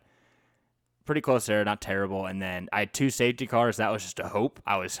race, but pretty close there, not terrible. And then I had 2 safety cars. That was just a hope.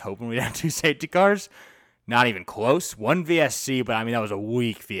 I was hoping we'd have 2 safety cars. Not even close. 1 VSC, but I mean, that was a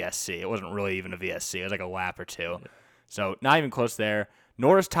weak VSC. It wasn't really even a VSC. It was like a lap or 2. So not even close there.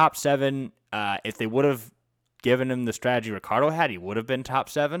 Norris top 7. If they would have given him the strategy Ricciardo had, he would have been top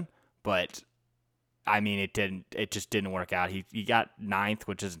 7. But I mean, it didn't. It just didn't work out. He got 9th,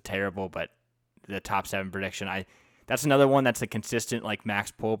 which isn't terrible, but the top 7 prediction, that's another one that's a consistent like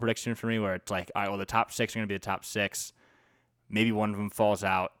max pole prediction for me, where it's like, all right, well, the top 6 are going to be the top 6. Maybe one of them falls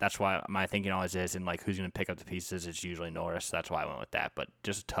out. That's why my thinking always is, and like who's going to pick up the pieces? It's usually Norris. That's why I went with that. But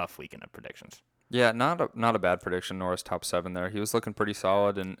just a tough weekend of predictions. Yeah, not a bad prediction. Norris top 7 there. He was looking pretty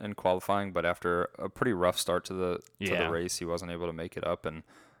solid in qualifying, but after a pretty rough start to the race, he wasn't able to make it up, and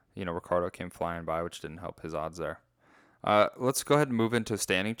Ricciardo came flying by, which didn't help his odds there. Let's go ahead and move into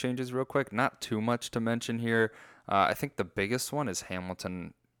standing changes real quick. Not too much to mention here. I think the biggest one is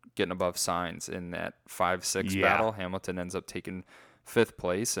Hamilton getting above Sainz in that 5-6 battle. Hamilton ends up taking 5th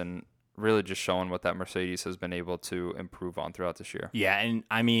place and really just showing what that Mercedes has been able to improve on throughout this year. Yeah, and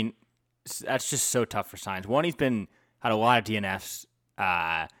I mean, that's just so tough for Sainz. One, he's had a lot of DNFs,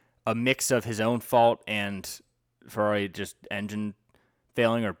 a mix of his own fault and Ferrari just engine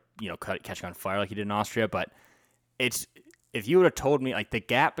failing or catching on fire like he did in Austria. But if you would have told me like the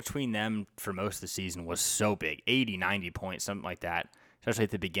gap between them for most of the season was so big, 80, 90 points, something like that, especially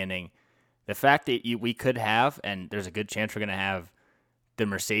at the beginning. The fact that we could have, and there's a good chance we're going to have the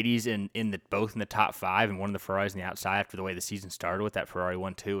Mercedes both in the top 5 and one of the Ferraris on the outside after the way the season started with that Ferrari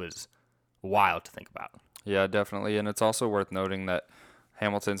 1-2 is wild to think about. Yeah, definitely. And it's also worth noting that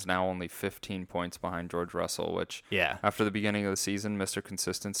Hamilton's now only 15 points behind George Russell, which after the beginning of the season, Mr.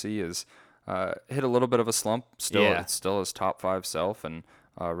 Consistency is hit a little bit of a slump. It's still his top 5 self and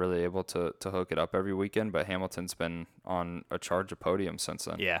really able to hook it up every weekend. But Hamilton's been on a charge of podium since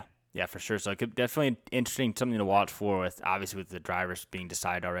then. Yeah, for sure. So it could definitely interesting, something to watch for with the drivers being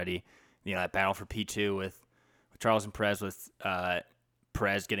decided already. That battle for P2 with Charles and Perez, with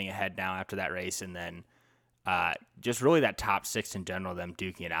Perez getting ahead now after that race, and then just really that top 6 in general, them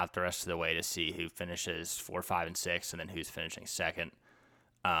duking it out the rest of the way to see who finishes 4, 5, and 6, and then who's finishing second.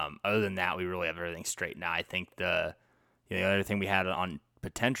 Other than that, we really have everything straight now. I think the other thing we had on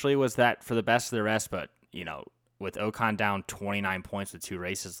potentially was that for the best of the rest, but with Ocon down 29 points with 2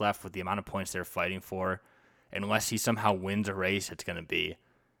 races left, with the amount of points they're fighting for, unless he somehow wins a race, it's going to be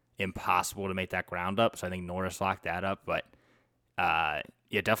impossible to make that ground up. So I think Norris locked that up, but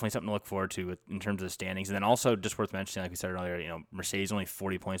definitely something to look forward to in terms of the standings. And then also just worth mentioning, like we said earlier, Mercedes only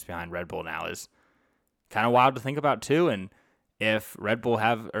 40 points behind Red Bull now is kind of wild to think about too. And if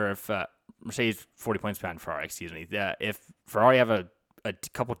Mercedes 40 points behind Ferrari, if Ferrari have a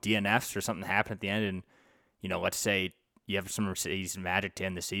couple DNFs or something happen at the end, and let's say you have some Mercedes magic to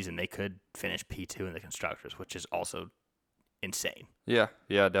end the season. They could finish P2 in the constructors, which is also insane. Yeah,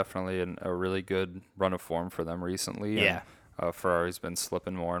 definitely, and a really good run of form for them recently. And Yeah. Ferrari's been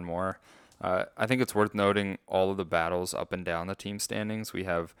slipping more and more. I think it's worth noting all of the battles up and down the team standings. We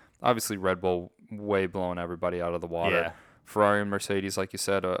have obviously Red Bull way blowing everybody out of the water. Yeah. Ferrari and Mercedes, like you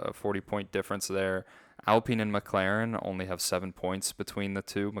said, a 40-point difference there. Alpine and McLaren only have 7 points between the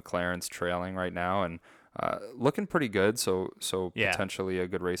two. McLaren's trailing right now and looking pretty good, so Yeah. potentially a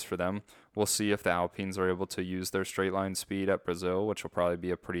good race for them. We'll see if the Alpines are able to use their straight line speed at Brazil, which will probably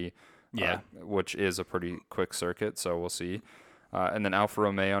be which is a pretty quick circuit. So we'll see. And then Alfa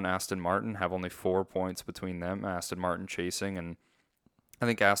Romeo and Aston Martin have only 4 points between them. Aston Martin chasing, and I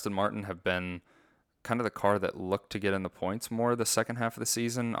think Aston Martin have been kind of the car that looked to get in the points more the second half of the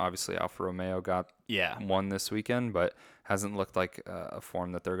season. Obviously, Alfa Romeo got one this weekend, but hasn't looked like a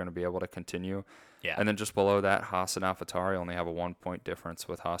form that they're going to be able to continue. Yeah. And then just below that, Haas and AlphaTauri only have a 1 point difference,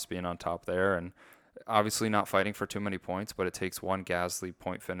 with Haas being on top there. And obviously not fighting for too many points, but it takes one Gasly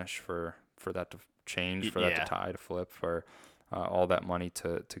point finish for that to change, for that to tie, to flip, for all that money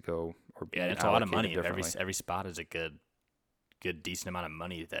to go or be it's a lot of money. differently. Every spot is a good decent amount of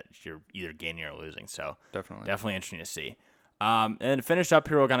money that you're either gaining or losing. So definitely interesting to see. And to finish up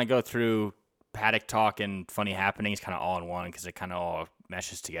here, we're gonna go through paddock talk and funny happenings, kind of all in one, because it kind of all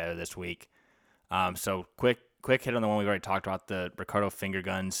meshes together this week. So quick hit on the one we already talked about. The Ricardo finger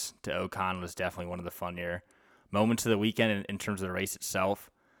guns to Ocon was definitely one of the funnier moments of the weekend in terms of the race itself.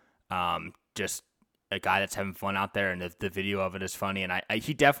 Just a guy that's having fun out there, and the video of it is funny. And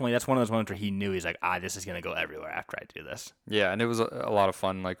he definitely, that's one of those moments where he knew, he's like, this is going to go everywhere after I do this. Yeah, and it was a lot of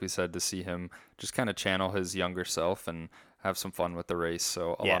fun, like we said, to see him just kind of channel his younger self and have some fun with the race.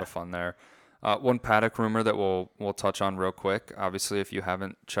 So a lot of fun there. One paddock rumor that we'll touch on real quick. Obviously, if you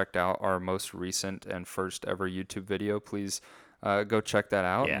haven't checked out our most recent and first ever YouTube video, please go check that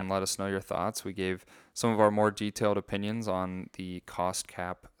out and let us know your thoughts. We gave some of our more detailed opinions on the cost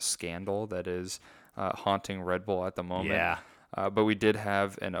cap scandal that is haunting Red Bull at the moment. Yeah. But we did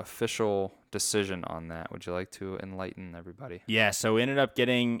have an official decision on that. Would you like to enlighten everybody? Yeah, so we ended up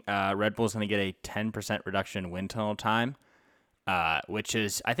getting Red Bull's going to get a 10% reduction in wind tunnel time, which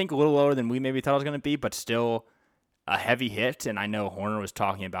is, I think, a little lower than we maybe thought it was going to be, but still a heavy hit. And I know Horner was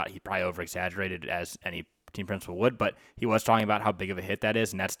talking about, he probably over-exaggerated, as any team principal would, but he was talking about how big of a hit that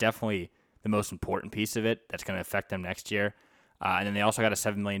is, and that's definitely the most important piece of it that's going to affect them next year. And then they also got a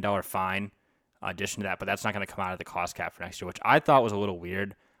 $7 million fine addition to that, but that's not going to come out of the cost cap for next year, which I thought was a little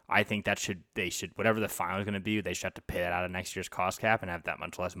weird. I think they should, whatever the fine was going to be, they should have to pay that out of next year's cost cap and have that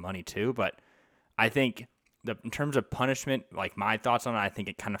much less money too. But I think in terms of punishment, like my thoughts on it, I think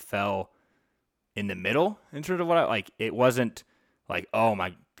it kind of fell in the middle in terms of it wasn't like, oh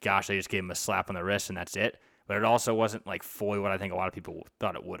my gosh, they just gave him a slap on the wrist and that's it. But it also wasn't like fully what I think a lot of people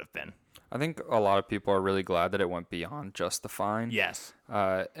thought it would have been. I think a lot of people are really glad that it went beyond just the fine. Yes.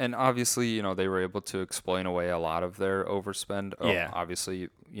 And obviously, they were able to explain away a lot of their overspend. Obviously,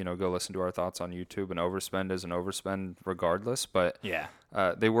 go listen to our thoughts on YouTube. An overspend is an overspend regardless. But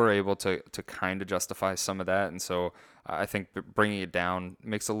they were able to kind of justify some of that. And so I think bringing it down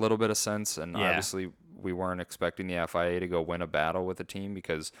makes a little bit of sense. And obviously, we weren't expecting the FIA to go win a battle with a team,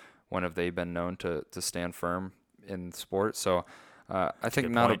 because when have they been known to stand firm in sport? So I think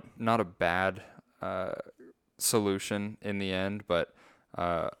not a bad solution in the end, but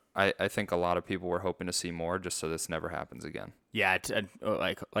I think a lot of people were hoping to see more, just so this never happens again. Yeah,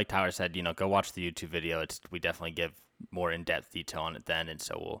 like Tyler said, go watch the YouTube video. We definitely give more in-depth detail on it then, and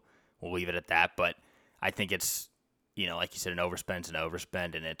so we'll leave it at that. But I think it's, like you said, an overspend's an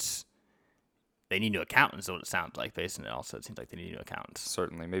overspend, and they need new accountants, is what it sounds like. Based on it, also, it seems like they need new accountants.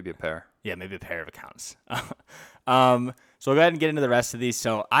 Certainly, maybe a pair. Yeah, maybe a pair of accountants. So we'll go ahead and get into the rest of these.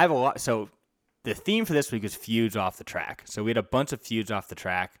 So I have a lot. So the theme for this week is feuds off the track. So we had a bunch of feuds off the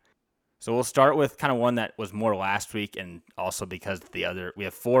track. So we'll start with kind of one that was more last week, and also because we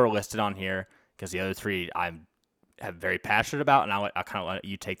have 4 listed on here, because the other 3 I'm very passionate about, and I'll kind of let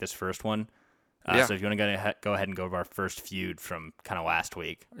you take this first one. So if you want to go ahead and go over our first feud from kind of last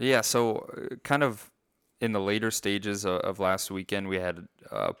week. Yeah, so kind of in the later stages of last weekend, we had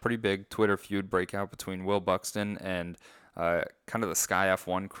a pretty big Twitter feud breakout between Will Buxton and kind of the Sky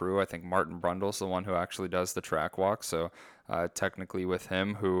F1 crew. I think Martin Brundle's the one who actually does the track walk. So technically with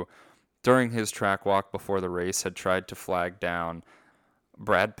him, who during his track walk before the race had tried to flag down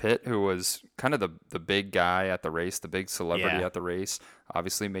Brad Pitt, who was kind of the big guy at the race, the big celebrity at the race,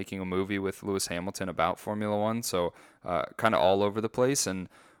 obviously making a movie with Lewis Hamilton about Formula One. So kind of all over the place. And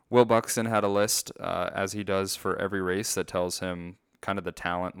Will Buxton had a list, as he does for every race, that tells him kind of the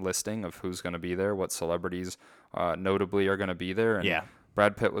talent listing of who's going to be there, what celebrities notably are going to be there. And Yeah.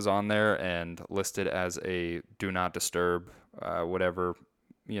 Brad Pitt was on there and listed as a do not disturb, whatever,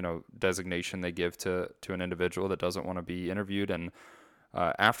 designation they give to an individual that doesn't want to be interviewed. And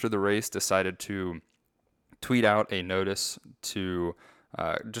after the race, decided to tweet out a notice to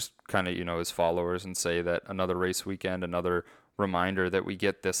just kind of, his followers and say that another race weekend, another reminder that we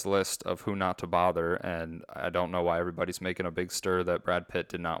get this list of who not to bother. And I don't know why everybody's making a big stir that Brad Pitt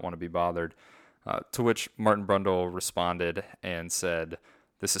did not want to be bothered. To which Martin Brundle responded and said,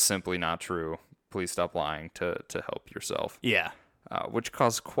 "This is simply not true. Please stop lying to help yourself." Yeah. Which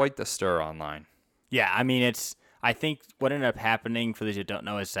caused quite the stir online. Yeah, I mean, I think what ended up happening, for those who don't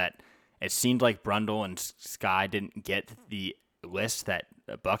know, is that it seemed like Brundle and Sky didn't get the list that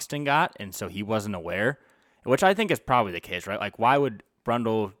Buxton got, and so he wasn't aware, which I think is probably the case, right? Like, why would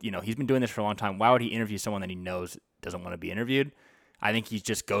Brundle, he's been doing this for a long time, why would he interview someone that he knows doesn't want to be interviewed? I think he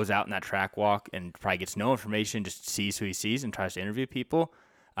just goes out in that track walk and probably gets no information, just sees who he sees and tries to interview people.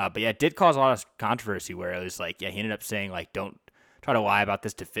 But yeah, it did cause a lot of controversy where it was like, yeah, he ended up saying, like, don't try to lie about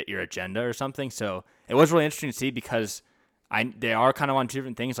this to fit your agenda or something. So it was really interesting to see because they are kind of on two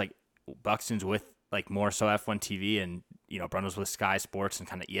different things. Like, Buxton's with, like, more so F1 TV and, Brundle's with Sky Sports and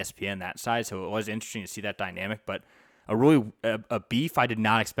kind of ESPN that side. So it was interesting to see that dynamic. But a beef I did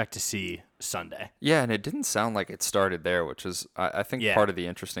not expect to see Sunday. Yeah, and it didn't sound like it started there, which is, I think, part of the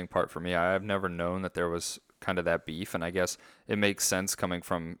interesting part for me. I've never known that there was kind of that beef, and I guess it makes sense coming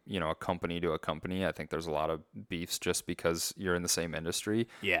from, a company to a company. I think there's a lot of beefs just because you're in the same industry.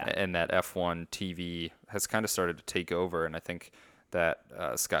 Yeah. And that F1 TV has kind of started to take over, and I think that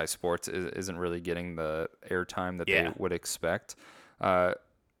Sky Sports isn't really getting the airtime that they would expect.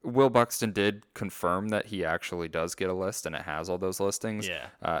 Will Buxton did confirm that he actually does get a list, and it has all those listings. Yeah.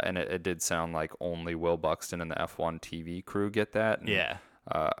 And it did sound like only Will Buxton and the F1 TV crew get that. And,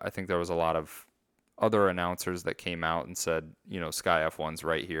 I think there was a lot of other announcers that came out and said, Sky F1's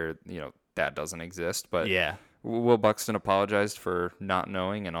right here. That doesn't exist. But Will Buxton apologized for not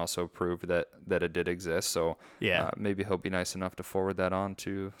knowing and also proved that it did exist. So maybe he'll be nice enough to forward that on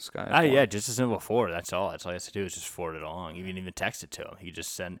to Sky F1. Yeah, just a simple forward. That's all. That's all he has to do is just forward it along. You can even text it to him. He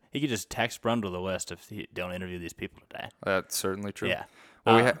could just text Brundle the list if he don't interview these people today. That's certainly true. Yeah.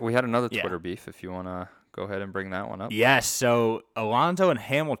 Well, we had another Twitter beef. If you want to go ahead and bring that one up. Yes. So Alonso and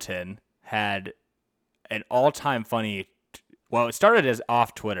Hamilton had an all-time funny. Well, it started as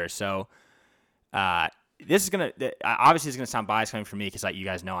off Twitter. So, this is obviously it's gonna sound biased coming from me because, like, you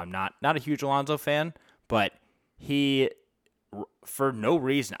guys know, I'm not a huge Alonso fan, but he, for no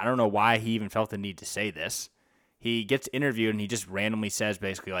reason, I don't know why he even felt the need to say this. He gets interviewed and he just randomly says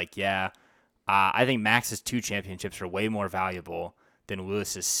basically like, I think Max's 2 championships are way more valuable than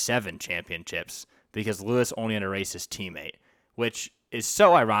Lewis's 7 championships because Lewis only had to race his teammate, which is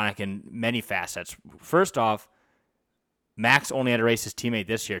so ironic in many facets. First off, Max only had to race his teammate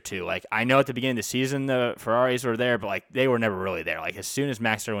this year too. Like, I know at the beginning of the season the Ferraris were there, but like they were never really there. Like, as soon as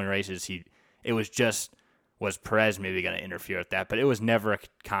Max started winning races, was Perez maybe going to interfere with that, but it was never a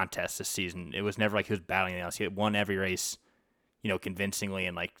contest this season. It was never like he was battling anything else. He had won every race, convincingly,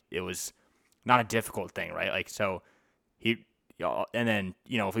 and like it was not a difficult thing, right? Like, so and then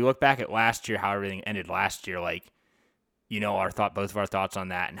if we look back at last year, how everything ended last year, like, both of our thoughts on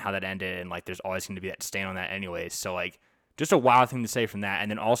that and how that ended, and like there's always going to be that stain on that anyways. So like, just a wild thing to say from that, and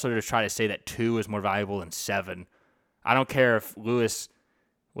then also to try to say that 2 is more valuable than 7. I don't care if Lewis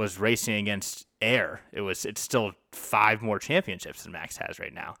was racing against air. It's still 5 more championships than Max has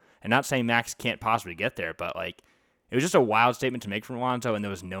right now. And not saying Max can't possibly get there, but like it was just a wild statement to make from Alonso, and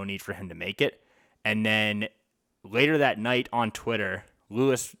there was no need for him to make it. And then later that night on Twitter,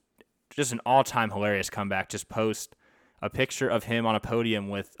 Lewis, just an all-time hilarious comeback, just post a picture of him on a podium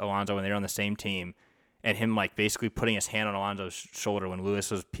with Alonso when they were on the same team, and him like basically putting his hand on Alonso's shoulder when Lewis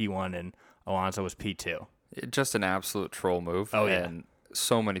was P1 and Alonso was P2. Just an absolute troll move. Oh, yeah. And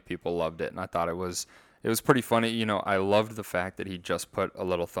so many people loved it, and I thought it was pretty funny. I loved the fact that he just put a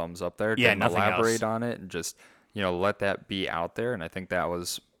little thumbs up there, didn't elaborate on it, and just let that be out there. And I think that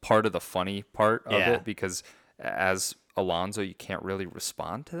was part of the funny part of it, because as Alonso, you can't really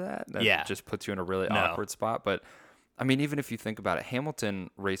respond to that. That just puts you in a really awkward spot. But I mean, even if you think about it, Hamilton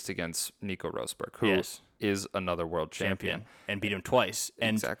raced against Nico Rosberg, who is another world champion, and beat him twice.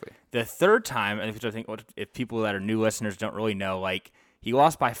 And exactly. The third time, which I think if people that are new listeners don't really know, like, he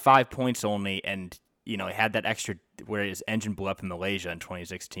lost by 5 points only, and he had that extra where his engine blew up in Malaysia in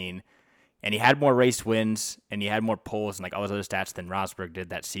 2016, and he had more race wins and he had more poles and like all those other stats than Rosberg did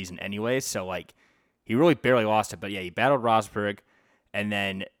that season anyways. So like, he really barely lost it, but yeah, he battled Rosberg, and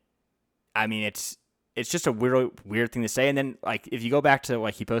then, I mean, it's just a weird thing to say. And then like, if you go back to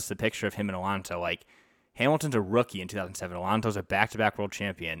like, he posted a picture of him and Alonso, like, Hamilton's a rookie in 2007. Alonso's a back-to-back world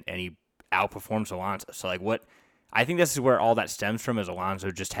champion, and he outperforms Alonso. So, like, what I think this is where all that stems from is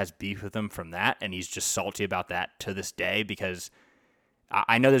Alonso just has beef with him from that, and he's just salty about that to this day because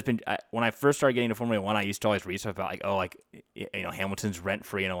I know there's been when I first started getting into Formula One, I used to always read stuff about Hamilton's rent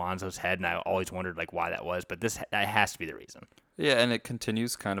free in Alonso's head, and I always wondered like why that was, but that has to be the reason. Yeah, and it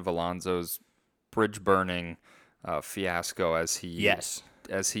continues kind of Alonso's bridge burning fiasco as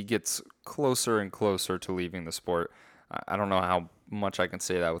he gets closer and closer to leaving the sport. I don't know how much I can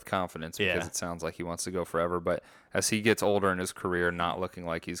say that with confidence because it sounds like he wants to go forever, but as he gets older in his career, not looking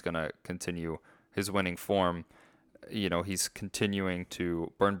like he's going to continue his winning form, he's continuing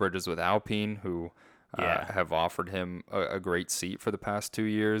to burn bridges with Alpine, who have offered him a great seat for the past 2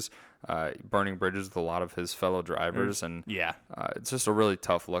 years, burning bridges with a lot of his fellow drivers. And it's just a really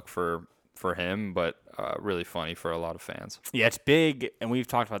tough look for him, but really funny for a lot of fans. Yeah, it's big, and we've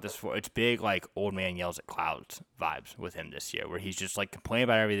talked about this before. It's big, like old man yells at clouds vibes with him this year, where he's just like complaining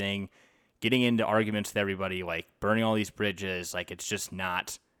about everything, getting into arguments with everybody, like burning all these bridges. Like it's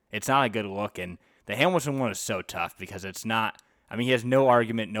not a good look. And the Hamilton one is so tough because it's not. I mean, he has no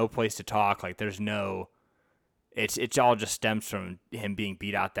argument, no place to talk. Like there's no. It's all just stems from him being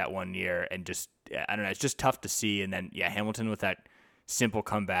beat out that 1 year, and just I don't know. It's just tough to see. And then Hamilton with that simple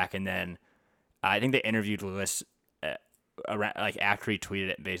comeback, and then I think they interviewed Lewis like after he tweeted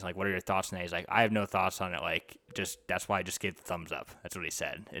it, basically like, "What are your thoughts on that?" He's like, "I have no thoughts on it. Like, just that's why I just gave the thumbs up." That's what he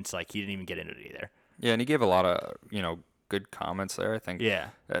said. It's like he didn't even get into it either. Yeah, and he gave a lot of good comments there. I think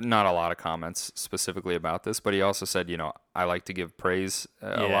not a lot of comments specifically about this, but he also said I like to give praise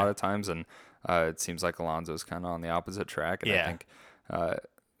a lot of times, and it seems like Alonso's kind of on the opposite track, and I think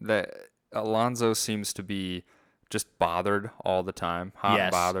that Alonso seems to be just bothered all the time, hot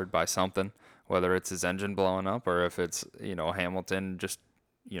and bothered by something, whether it's his engine blowing up or if it's Hamilton just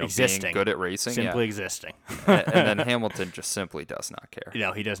existing, being good at racing, simply existing. and then Hamilton just simply does not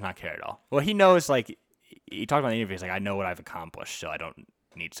care. He does not care at all. Well, he knows, like he talked about in the interview, he's like, I know what I've accomplished, so I don't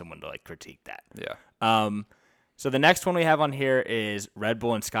need someone to like critique that. Yeah. So the next one we have on here is Red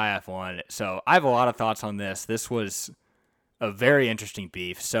Bull and Sky F1. So I have a lot of thoughts on this. This was a very interesting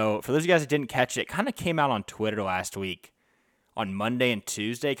beef. So for those of you guys that didn't catch it, kind of came out on Twitter last week on Monday and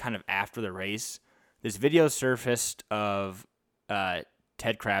Tuesday, kind of after the race. This video surfaced of Ted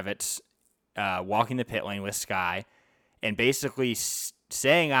Kravitz walking the pit lane with Sky and basically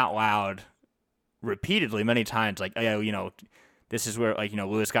saying out loud repeatedly many times, like, oh, this is where, like,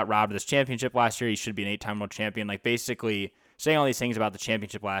 Lewis got robbed of this championship last year. He should be an 8-time world champion. Like, basically saying all these things about the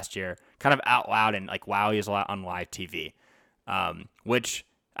championship last year, kind of out loud, and like, while he was on live TV. Which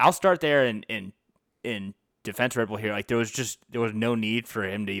I'll start there in defense of Red Bull here. Like, there was no need for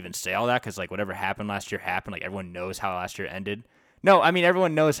him to even say all that because, like, whatever happened last year happened. Like, everyone knows how last year ended. No, I mean,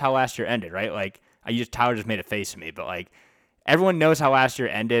 everyone knows how last year ended, right? Like, Tyler just made a face at me, but like, everyone knows how last year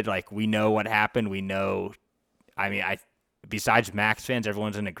ended. Like, we know what happened. We know. I mean, besides Max fans,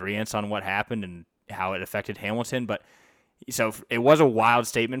 everyone's in agreement on what happened and how it affected Hamilton. But so it was a wild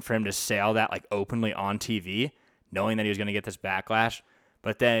statement for him to say all that, like, openly on TV, knowing that he was going to get this backlash.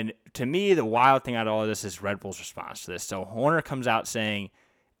 But then, to me, the wild thing out of all of this is Red Bull's response to this. So Horner comes out saying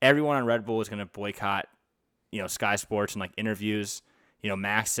everyone on Red Bull is going to boycott, Sky Sports and like interviews.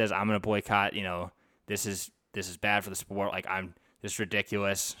 Max says, I'm going to boycott. This is bad for the sport. Like, this is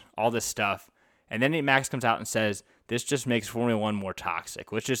ridiculous. All this stuff. And then Max comes out and says, this just makes Formula One more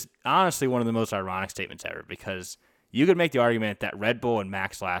toxic, which is honestly one of the most ironic statements ever, because you could make the argument that Red Bull and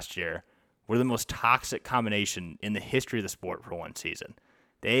Max last year were the most toxic combination in the history of the sport for one season.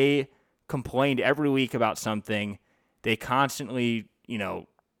 They complained every week about something. They constantly,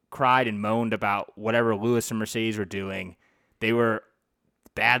 cried and moaned about whatever Lewis and Mercedes were doing. They were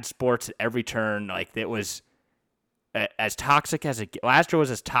bad sports at every turn. Like, it was as toxic as it gets. Last year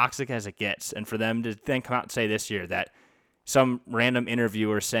was as toxic as it gets. And for them to then come out and say this year that some random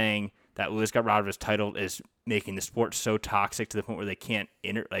interviewer saying that Lewis got robbed of his title is making the sport so toxic to the point where they can't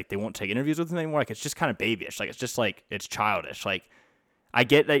they won't take interviews with him anymore. Like, it's just kind of babyish. Like, it's just like, it's childish. Like, I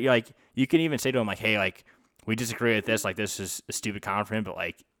get that you can even say to him like, hey, like, we disagree with this. Like, this is a stupid comment for him, but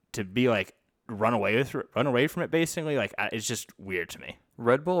like, to be like run away from it basically, like, it's just weird to me.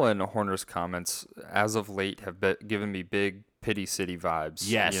 Red Bull and Horner's comments as of late have given me big Pity City vibes.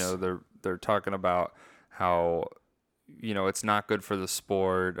 Yes. They're talking about how it's not good for the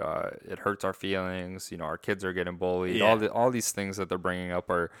sport. It hurts our feelings. Our kids are getting bullied. Yeah. All these things that they're bringing up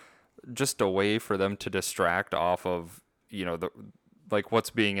are just a way for them to distract off of what's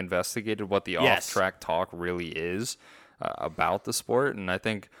being investigated, what the off-track talk really is about the sport. And I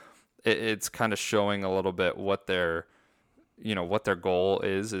think it's kind of showing a little bit what their what their goal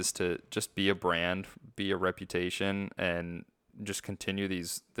is to just be a brand, be a reputation, and just continue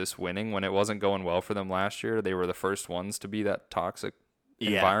this winning. When it wasn't going well for them last year, they were the first ones to be that toxic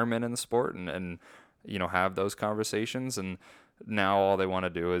environment in the sport and have those conversations. And now all they want to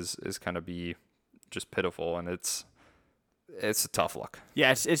do is kind of be just pitiful, and it's a tough look.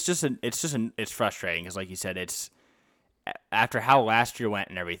 Yeah, it's frustrating because, like you said, it's after how last year went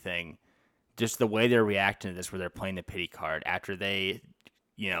and everything, just the way they're reacting to this, where they're playing the pity card after they,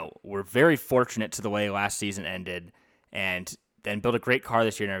 were very fortunate to the way last season ended, and then built a great car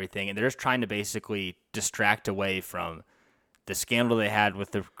this year and everything, and they're just trying to basically distract away from the scandal they had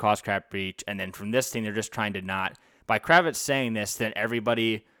with the cost cap breach, and then from this thing, they're just trying to not. By Kravitz saying this, then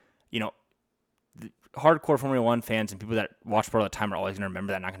everybody, hardcore Formula One fans and people that watch sport all the time are always going to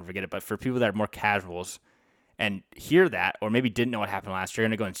remember that, not going to forget it. But for people that are more casuals and hear that, or maybe didn't know what happened last year, are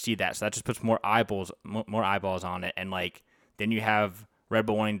going to go and see that. So that just puts more eyeballs on it. And then you have Red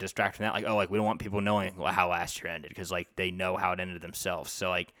Bull wanting to distract from that. We don't want people knowing how last year ended because they know how it ended themselves.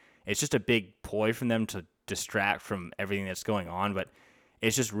 So it's just a big ploy from them to distract from everything that's going on. But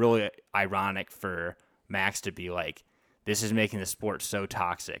it's just really ironic for Max to be this is making the sport so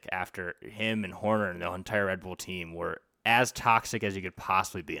toxic after him and Horner and the entire Red Bull team were as toxic as you could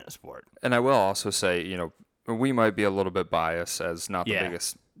possibly be in a sport. And I will also say, we might be a little bit biased as not the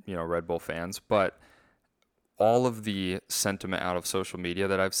biggest, Red Bull fans, but all of the sentiment out of social media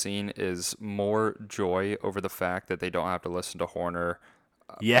that I've seen is more joy over the fact that they don't have to listen to Horner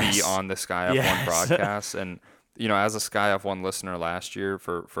be on the Sky F1 broadcast. And, as a Sky F1 listener last year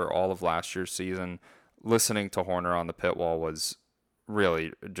for all of last year's season, listening to Horner on the pit wall was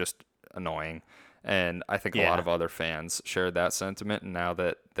really just annoying. And I think a lot of other fans shared that sentiment. And now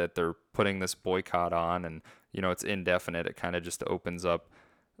that they're putting this boycott on and, it's indefinite, it kind of just opens up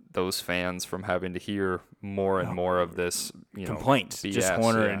those fans from having to hear more and more of this, complaints. BS, just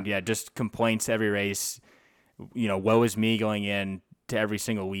Horner and just complaints every race. Woe is me going in to every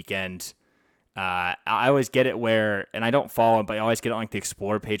single weekend. I always get it and I don't follow him, but I always get it on the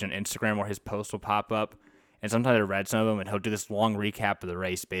Explorer page on Instagram where his post will pop up. And sometimes I read some of them, and he'll do this long recap of the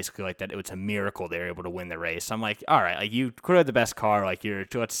race, basically that it was a miracle they were able to win the race. I'm like, all right, you could have the best car.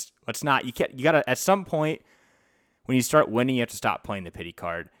 Let's not. You gotta at some point when you start winning, you have to stop playing the pity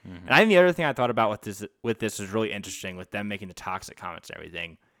card. Mm-hmm. And I think the other thing I thought about with this is really interesting with them making the toxic comments and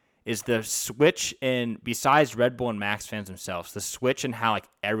everything. Is the switch in, besides Red Bull and Max fans themselves, the switch in how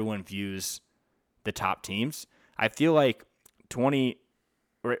everyone views the top teams. I feel right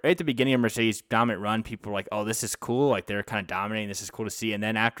at the beginning of Mercedes' dominant run, people were like, oh, this is cool. They're kind of dominating. This is cool to see. And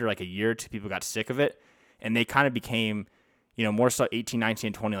then after a year or two, people got sick of it. And they kind of became, more so 18, 19,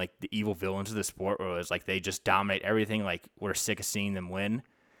 and 20, the evil villains of the sport, where it was they just dominate everything. We're sick of seeing them win.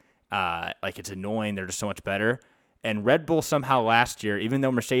 It's annoying. They're just so much better. And Red Bull somehow last year, even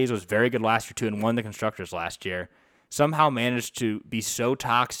though Mercedes was very good last year too and won the Constructors last year, somehow managed to be so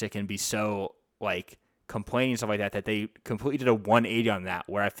toxic and be so complaining and stuff like that they completely did a 180 on that,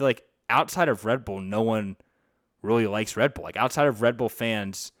 where I feel outside of Red Bull, no one really likes Red Bull. Outside of Red Bull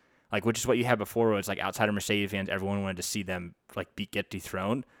fans, which is what you had before, where it's outside of Mercedes fans, everyone wanted to see them get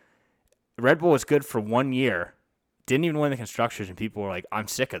dethroned. Red Bull was good for 1 year, didn't even win the Constructors, and people were I'm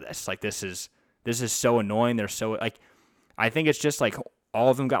sick of this. This is so annoying. They're so I think it's just all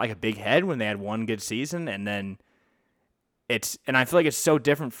of them got a big head when they had one good season, and then and I feel it's so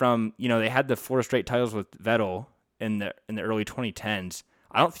different from, they had the 4 straight titles with Vettel in the early 2010s.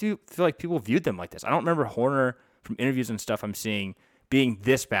 I don't feel like people viewed them like this. I don't remember Horner from interviews and stuff I'm seeing being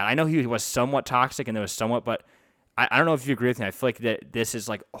this bad. I know he was somewhat toxic and there was somewhat, but I don't know if you agree with me. I feel that this is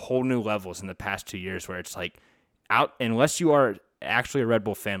whole new levels in the past 2 years where it's unless you are actually a Red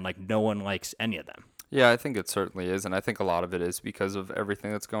Bull fan, no one likes any of them. Yeah, I think it certainly is. And I think a lot of it is because of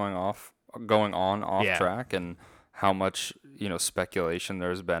everything that's going on off track, and how much, speculation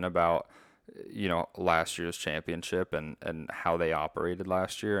there's been about, last year's championship and how they operated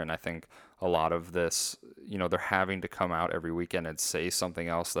last year. And I think a lot of this, they're having to come out every weekend and say something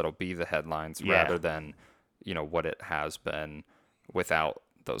else that'll be the headlines rather than, what it has been without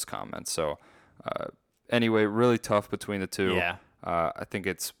those comments. So anyway, really tough between the two. Yeah. I think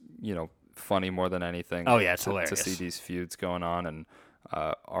it's, funny more than anything. Oh, yeah, it's hilarious to see these feuds going on. And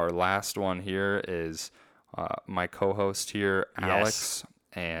our last one here is my co-host here, Alex,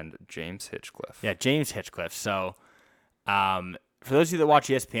 and James Hitchcliffe. Yeah, James Hitchcliffe. So for those of you that watch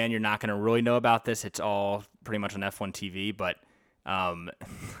ESPN, you're not going to really know about this. It's all pretty much on F1 TV, but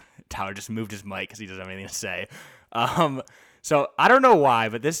Tyler just moved his mic because he doesn't have anything to say. So I don't know why,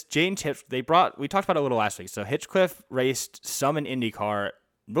 but this James Hitchcliffe, we talked about it a little last week. So Hitchcliffe raced some in IndyCar,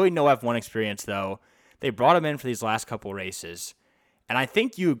 really no F1 experience though, they brought him in for these last couple races, and I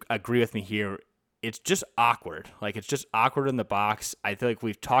think you agree with me here. It's just awkward. Like, it's just awkward in the box. I feel like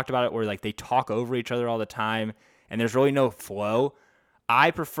we've talked about it where, like, they talk over each other all the time, and there's really no flow.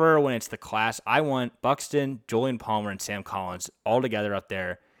 I prefer when it's the class. I want Buxton, Julian Palmer, and Sam Collins all together up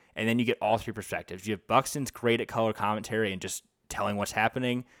there, and then you get all three perspectives. You have Buxton's great at color commentary and just telling what's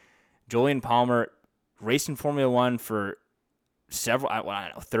happening. Julian Palmer raced in Formula One for several, I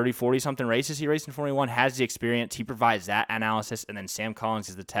don't know, 30, 40-something races he raced in Formula One, has the experience. He provides that analysis, and then Sam Collins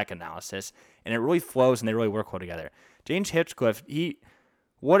is the tech analysis, and it really flows, and they really work well together. James Hinchcliffe, he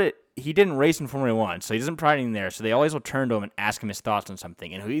didn't race in Formula One, so he doesn't provide anything there, so they always will turn to him and ask him his thoughts on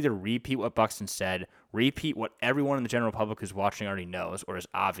something, and he'll either repeat what Buxton said, repeat what everyone in the general public who's watching already knows or is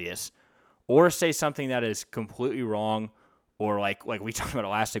obvious, or say something that is completely wrong, or like we talked about it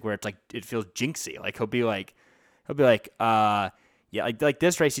last week, where it's like it feels jinxy. Like he'll be like, yeah, like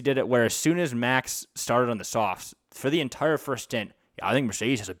this race he did it where as soon as Max started on the softs for the entire first stint, yeah, I think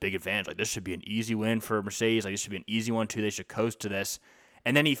Mercedes has a big advantage. Like this should be an easy win for Mercedes. Like this should be an easy one too. They should coast to this.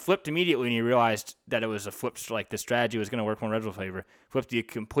 And then he flipped immediately when he realized that it was a flip, like the strategy was going to work in Red Bull's favor. Flipped the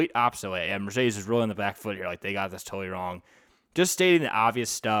complete opposite way. And Mercedes is really on the back foot here. Like they got this totally wrong. Just stating the obvious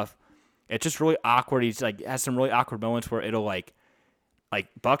stuff. It's just really awkward. He's like has some really awkward moments where it'll like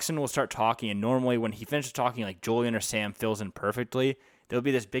Buxton will start talking, and normally when he finishes talking, like Julian or Sam fills in perfectly. There'll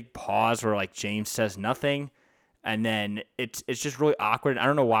be this big pause where like James says nothing, and then it's just really awkward. I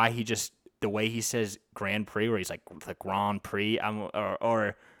don't know why the way he says Grand Prix, where he's like the Grand Prix,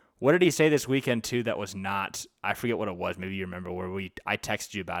 or what did he say this weekend too? That was not, I forget what it was. Maybe you remember where I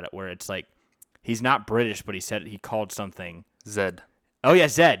texted you about it, where it's like he's not British, but he called something Zed. Oh yeah,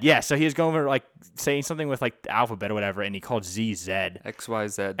 Zed. Yeah, so he was going over like saying something with like the alphabet or whatever, and he called Z Zed.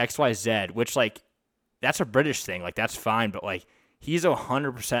 XYZ. XYZ, which like that's a British thing. Like that's fine, but like he's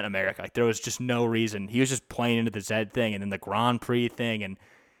 100% America. Like there was just no reason. He was just playing into the Zed thing and then the Grand Prix thing, and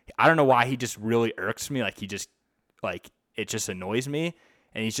I don't know why he just really irks me. Like it just annoys me,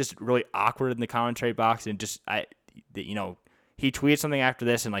 and he's just really awkward in the commentary box, and he tweeted something after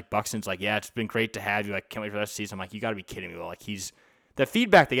this, and like Buxton's like, yeah, it's been great to have you. Like can't wait for the rest of the season. I'm like, you got to be kidding me. Well, like the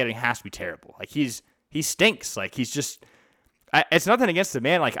feedback they're getting has to be terrible. Like he stinks. Like he's just. It's nothing against the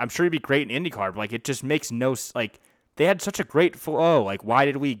man. Like I'm sure he'd be great in IndyCar, but like it just makes no like they had such a great flow. Like why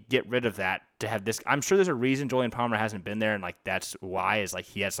did we get rid of that to have this? I'm sure there's a reason Julian Palmer hasn't been there, and like that's why is like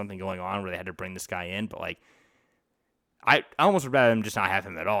he had something going on where they had to bring this guy in. But like I almost would rather them just not have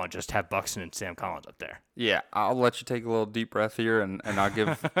him at all and just have Buxton and Sam Collins up there. Yeah, I'll let you take a little deep breath here, and I'll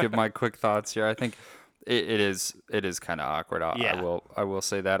give my quick thoughts here. I think it is kind of awkward. I will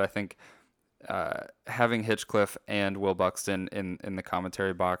say that. I think having Hinchcliffe and Will Buxton in the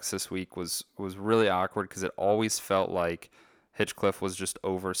commentary box this week was really awkward because it always felt like Hinchcliffe was just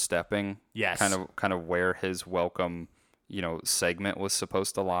overstepping. Yes. Kind of where his welcome, segment was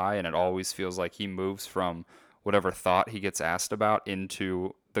supposed to lie, and it always feels like he moves from whatever thought he gets asked about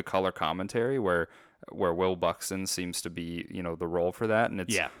into the color commentary where Will Buxton seems to be, the role for that. And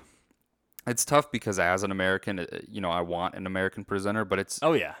it's tough because as an American, I want an American presenter, but it's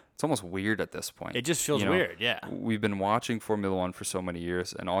almost weird at this point. It just feels weird. Yeah. We've been watching Formula One for so many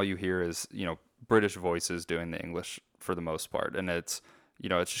years, and all you hear is, British voices doing the English for the most part. And it's,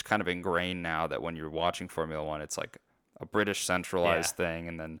 it's just kind of ingrained now that when you're watching Formula One, it's like a British centralized thing.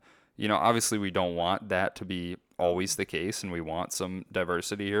 And then, obviously we don't want that to be always the case, and we want some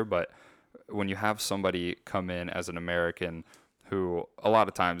diversity here. But when you have somebody come in as an American who a lot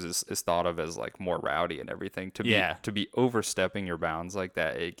of times is thought of as like more rowdy and everything, to be overstepping your bounds like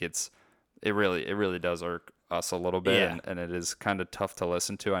that, it really does irk us a little bit, and it is kind of tough to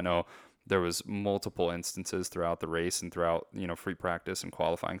listen to. I know there was multiple instances throughout the race and throughout free practice and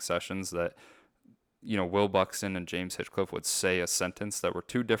qualifying sessions that Will Buxton and James Hinchcliffe would say a sentence that were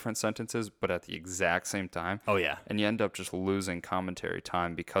two different sentences, but at the exact same time. Oh, yeah. And you end up just losing commentary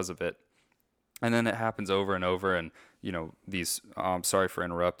time because of it. And then it happens over and over. And, these, I'm sorry for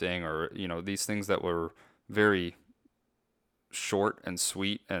interrupting, or, these things that were very short and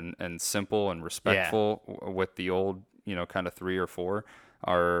sweet and simple and respectful with the old, kind of 3 or 4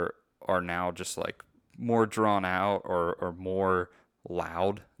 are now just like more drawn out or more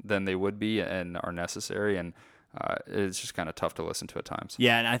loud than they would be and are necessary, and it's just kind of tough to listen to at times.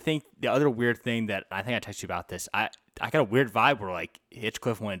 Yeah, and I think the other weird thing that I think I texted you about this, I got a weird vibe where like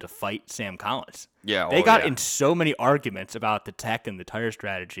Hinchcliffe wanted to fight Sam Collins. Yeah, they got in so many arguments about the tech and the tire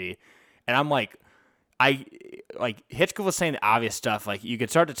strategy, and I'm like, Hinchcliffe was saying the obvious stuff. Like you could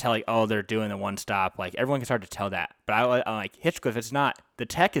start to tell, like, oh, they're doing the one stop. Like everyone can start to tell that. But I'm like, Hinchcliffe, it's not. The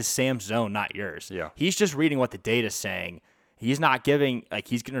tech is Sam's zone, not yours. Yeah, he's just reading what the data's saying. he's not giving, like,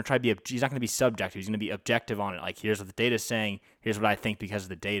 he's going to try to be, he's not going to be subjective. He's going to be objective on it. Like, here's what the data's saying. Here's what I think because of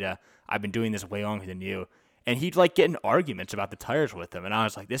the data. I've been doing this way longer than you. And he'd, like, get in arguments about the tires with them. And I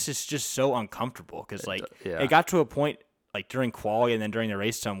was like, this is just so uncomfortable because, like, it got to a point, like, during quali and then during the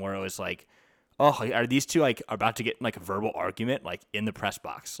race time where it was like, oh, are these two, like, about to get in, like, a verbal argument, like, in the press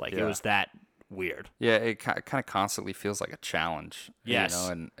box? Like, it was that weird. Yeah, it kind of constantly feels like a challenge. Yes.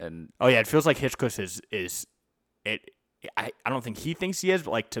 You know, and oh, yeah, it feels like Hitchcliff is it. I don't think he thinks he is,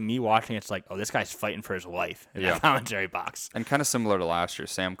 but, like, to me watching, it's like, oh, this guy's fighting for his life in that commentary box. And kind of similar to last year,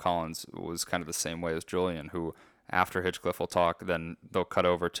 Sam Collins was kind of the same way as Julian, who after Hitchcliff will talk, then they'll cut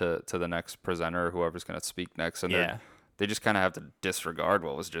over to the next presenter or whoever's going to speak next, and they just kind of have to disregard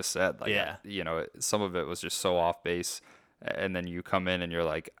what was just said. Like, you know, some of it was just so off base, and then you come in and you're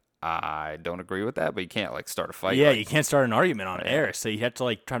like, I don't agree with that, but you can't, like, start a fight. Yeah, like, you can't start an argument on air, so you have to,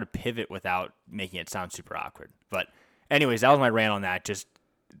 like, try to pivot without making it sound super awkward. But anyways, that was my rant on that. Just,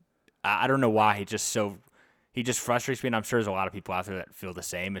 I don't know why he just frustrates me, and I'm sure there's a lot of people out there that feel the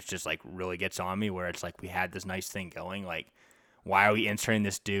same. It's just, like, really gets on me where it's like we had this nice thing going. Like, why are we inserting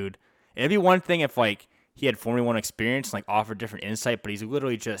this dude? It'd be one thing if, like, he had Formula 1 experience and, like, offered different insight, but he's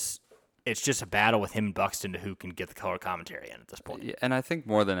literally just, it's just a battle with him and Buxton to who can get the color commentary in at this point. Yeah, and I think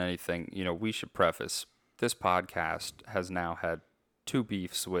more than anything, you know, we should preface, this podcast has now had 2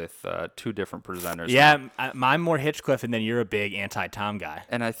 beefs with 2 different presenters. Yeah, I'm more Hitchcliff, and then you're a big anti-Tom guy.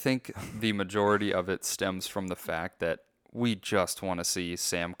 And I think the majority of it stems from the fact that we just want to see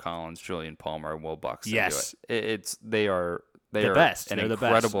Sam Collins, Julian Palmer, and Will Buxton do it. They are the best. An They're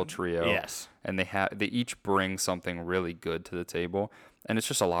incredible the best. trio. Yes. And they each bring something really good to the table, and it's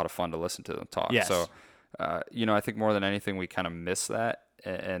just a lot of fun to listen to them talk. Yes. So, you know, I think more than anything, we kind of miss that,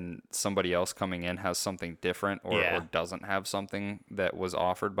 and somebody else coming in has something different or doesn't have something that was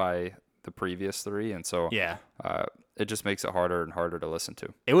offered by the previous 3, and so it just makes it harder and harder to listen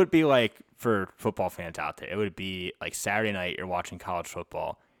to. It would be like, for football fans out there, it would be like Saturday night, you're watching college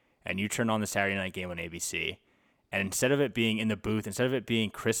football, and you turn on the Saturday night game on ABC, and instead of it being in the booth, instead of it being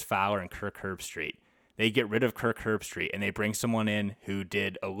Chris Fowler and Kirk Herbstreit, they get rid of Kirk Herbstreit, and they bring someone in who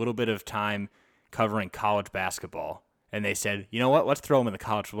did a little bit of time covering college basketball. And they said, you know what, let's throw him in the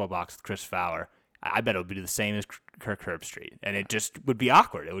college football box with Chris Fowler. I bet it would be the same as Kirk Herbstreit. And it just would be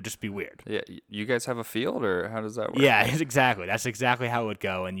awkward. It would just be weird. Yeah, you guys have a field, or how does that work? Yeah, exactly. That's exactly how it would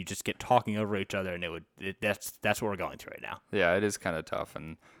go. And you just get talking over each other, and that's what we're going through right now. Yeah, it is kind of tough.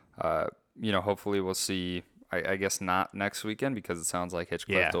 And, you know, hopefully we'll see, I guess not next weekend, because it sounds like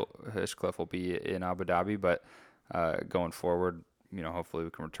Hitchcliff will be in Abu Dhabi. But going forward, you know, hopefully we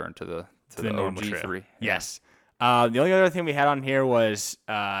can return to the OG3. Yes. The only other thing we had on here was,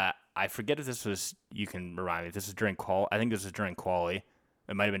 I forget if this was, you can remind me, if this was during qual. I think this was during quali.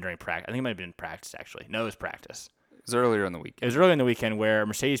 It might have been during practice. I think it might have been practice, actually. No, it was practice. It was earlier in the week. It was earlier in the weekend where a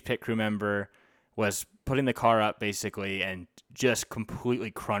Mercedes pit crew member was putting the car up, basically, and just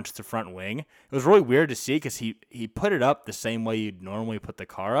completely crunched the front wing. It was really weird to see because he put it up the same way you'd normally put the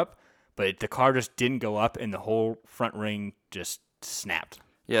car up, but the car just didn't go up, and the whole front ring just snapped.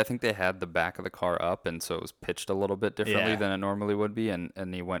 Yeah, I think they had the back of the car up, and so it was pitched a little bit differently than it normally would be, and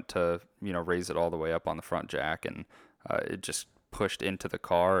he went to, you know, raise it all the way up on the front jack, and it just pushed into the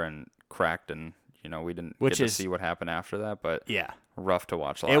car and cracked, and, you know, we didn't get to see what happened after that, but rough to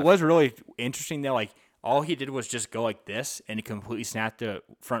watch live. It was really interesting, though. Like, all he did was just go like this, and he completely snapped the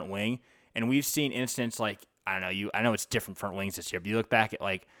front wing, and we've seen incidents like, I know it's different front wings this year, but you look back at,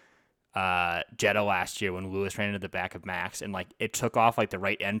 like, Jeddah last year when Lewis ran into the back of Max, and, like, it took off, like, the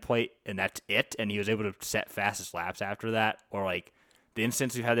right end plate, and that's it, and he was able to set fastest laps after that. Or, like, the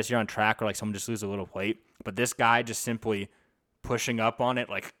instance we've had this year on track where, like, someone just loses a little plate, but this guy just simply pushing up on it,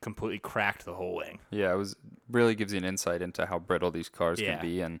 like, completely cracked the whole wing. Yeah, it really gives you an insight into how brittle these cars can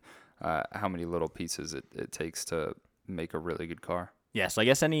be, and how many little pieces it takes to make a really good car. Yeah, so I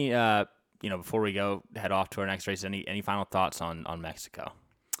guess any before we head off to our next race, any final thoughts on Mexico?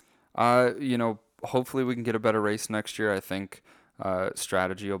 You know, hopefully we can get a better race next year. I think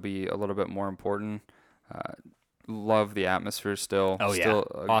strategy will be a little bit more important. Love the atmosphere still. Oh, still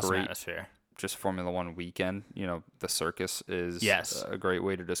yeah. Awesome atmosphere. Just Formula One weekend. You know, the circus is a great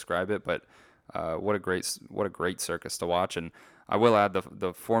way to describe it, but what a great circus to watch. And I will add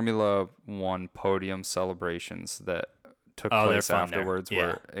the Formula One podium celebrations that took place afterwards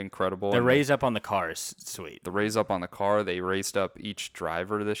were incredible. The raise up on the car is sweet. The raise up on the car, they raised up each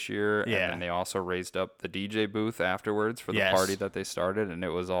driver this year, and then they also raised up the DJ booth afterwards for the party that they started, and it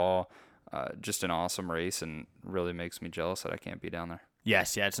was all just an awesome race, and really makes me jealous that I can't be down there.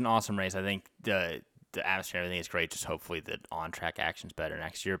 Yes, it's an awesome race. I think the atmosphere and everything is great. Just hopefully the on-track action's better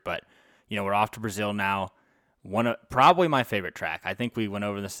next year. But, you know, we're off to Brazil now. probably my favorite track. I think we went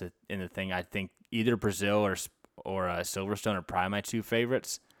over this in the thing. I think either Brazil or Silverstone are probably my two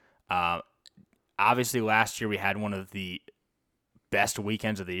favorites. Uh, Obviously, last year we had one of the best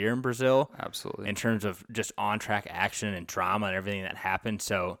weekends of the year in Brazil Absolutely. in terms of just on track action and drama and everything that happened.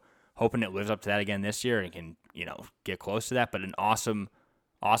 So hoping it lives up to that again this year and can get close to that. But an awesome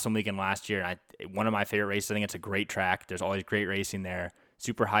weekend last year. And one of my favorite races. I think it's a great track. There's always great racing there.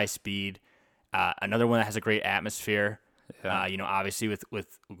 Super high speed. Another one that has a great atmosphere. Yeah. Obviously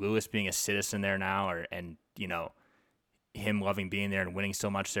with Lewis being a citizen there now, and him loving being there and winning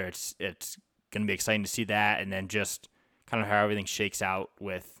so much there, it's going to be exciting to see that, and then just kind of how everything shakes out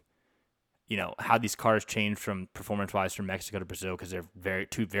with how these cars change from performance-wise from Mexico to Brazil, because they're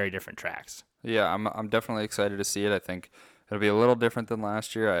two very different tracks. Yeah, I'm definitely excited to see it. I think it'll be a little different than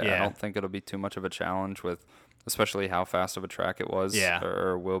last year. I don't think it'll be too much of a challenge with, especially how fast of a track it was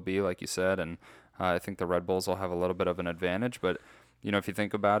or will be, like you said. And I think the Red Bulls will have a little bit of an advantage. But, if you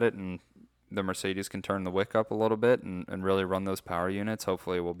think about it, and the Mercedes can turn the wick up a little bit and really run those power units,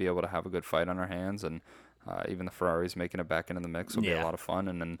 hopefully we'll be able to have a good fight on our hands. And even the Ferraris making it back into the mix will be a lot of fun.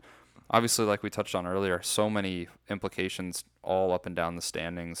 And then obviously, like we touched on earlier, so many implications all up and down the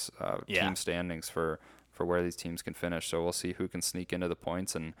standings, team standings for where these teams can finish. So we'll see who can sneak into the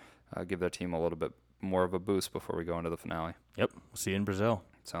points and give their team a little bit more of a boost before we go into the finale. Yep, we'll see you in Brazil.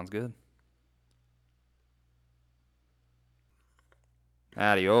 Sounds good.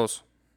 Adios.